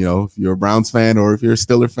 And if you're a Browns fan or if you're a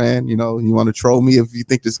Steelers fan, you want to troll me if you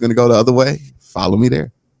think this is going to go the other way, follow me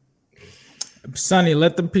there. Sonny,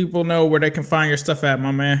 let the people know where they can find your stuff at,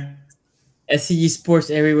 my man. SCG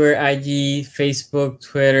Sports everywhere, IG, Facebook,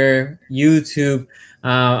 Twitter, YouTube.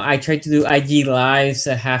 I try to do IG Lives,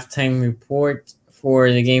 a halftime report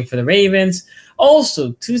for the game for the Ravens.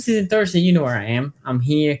 Also, Tuesdays and Thursdays, you know where I am. I'm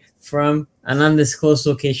here from an undisclosed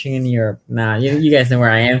location in Europe. Nah, you guys know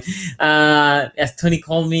where I am. As Tony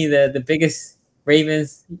called me, the biggest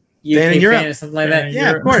Ravens UK fan or something like that.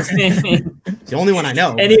 Yeah, of course. It's the only one I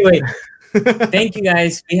know. Anyway. Thank you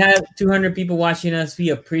guys. We have 200 people watching us.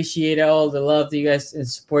 We appreciate all the love that you guys and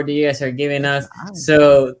support that you guys are giving us.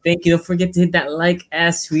 So thank you. Don't forget to hit that like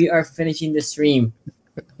as we are finishing the stream.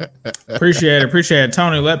 Appreciate it.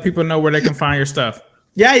 Tony, let people know where they can find your stuff.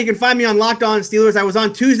 Yeah, you can find me on Locked On Steelers. I was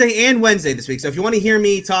on Tuesday and Wednesday this week. So if you want to hear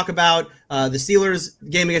me talk about the Steelers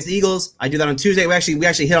game against the Eagles, I do that on Tuesday. We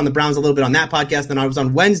actually hit on the Browns a little bit on that podcast. Then I was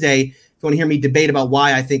on Wednesday. If you want to hear me debate about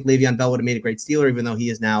why I think Le'Veon Bell would have made a great Steeler, even though he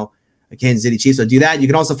is now a Kansas City Chiefs. So do that. You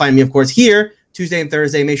can also find me, of course, here Tuesday and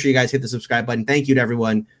Thursday. Make sure you guys hit the subscribe button. Thank you to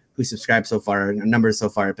everyone who subscribed so far. Our numbers so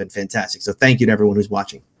far have been fantastic. So thank you to everyone who's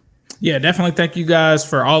watching. Yeah, definitely. Thank you guys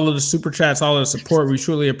for all of the super chats, all of the support. We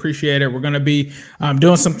truly appreciate it. We're going to be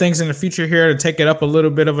doing some things in the future here to take it up a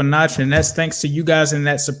little bit of a notch. And that's thanks to you guys and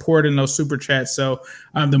that support and those super chats. So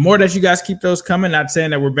the more that you guys keep those coming, not saying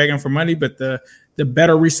that we're begging for money, but the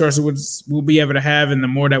better resources we'll be able to have and the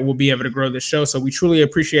more that we'll be able to grow the show. So we truly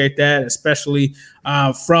appreciate that, especially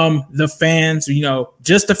from the fans.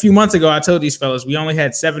 Just a few months ago, I told these fellas we only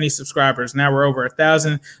had 70 subscribers. Now we're over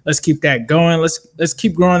 1,000. Let's keep that going. Let's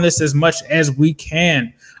keep growing this as much as we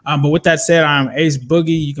can. But with that said, I'm Ace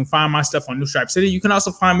Boogie. You can find my stuff on New Stripe City. You can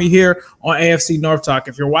also find me here on AFC North Talk.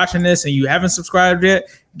 If you're watching this and you haven't subscribed yet,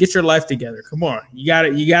 get your life together. Come on. You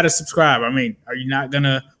gotta subscribe. I mean, are you not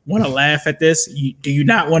gonna want to laugh at this? Do you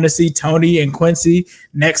not want to see Tony and Quincy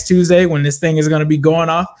next Tuesday when this thing is going to be going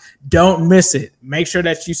off? Don't miss it. Make sure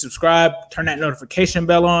that you subscribe, turn that notification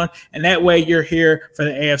bell on, and that way you're here for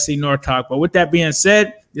the AFC North Talk. But with that being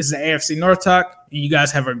said, this is the AFC North Talk, and you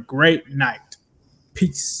guys have a great night.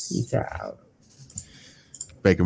 Peace. Peace out.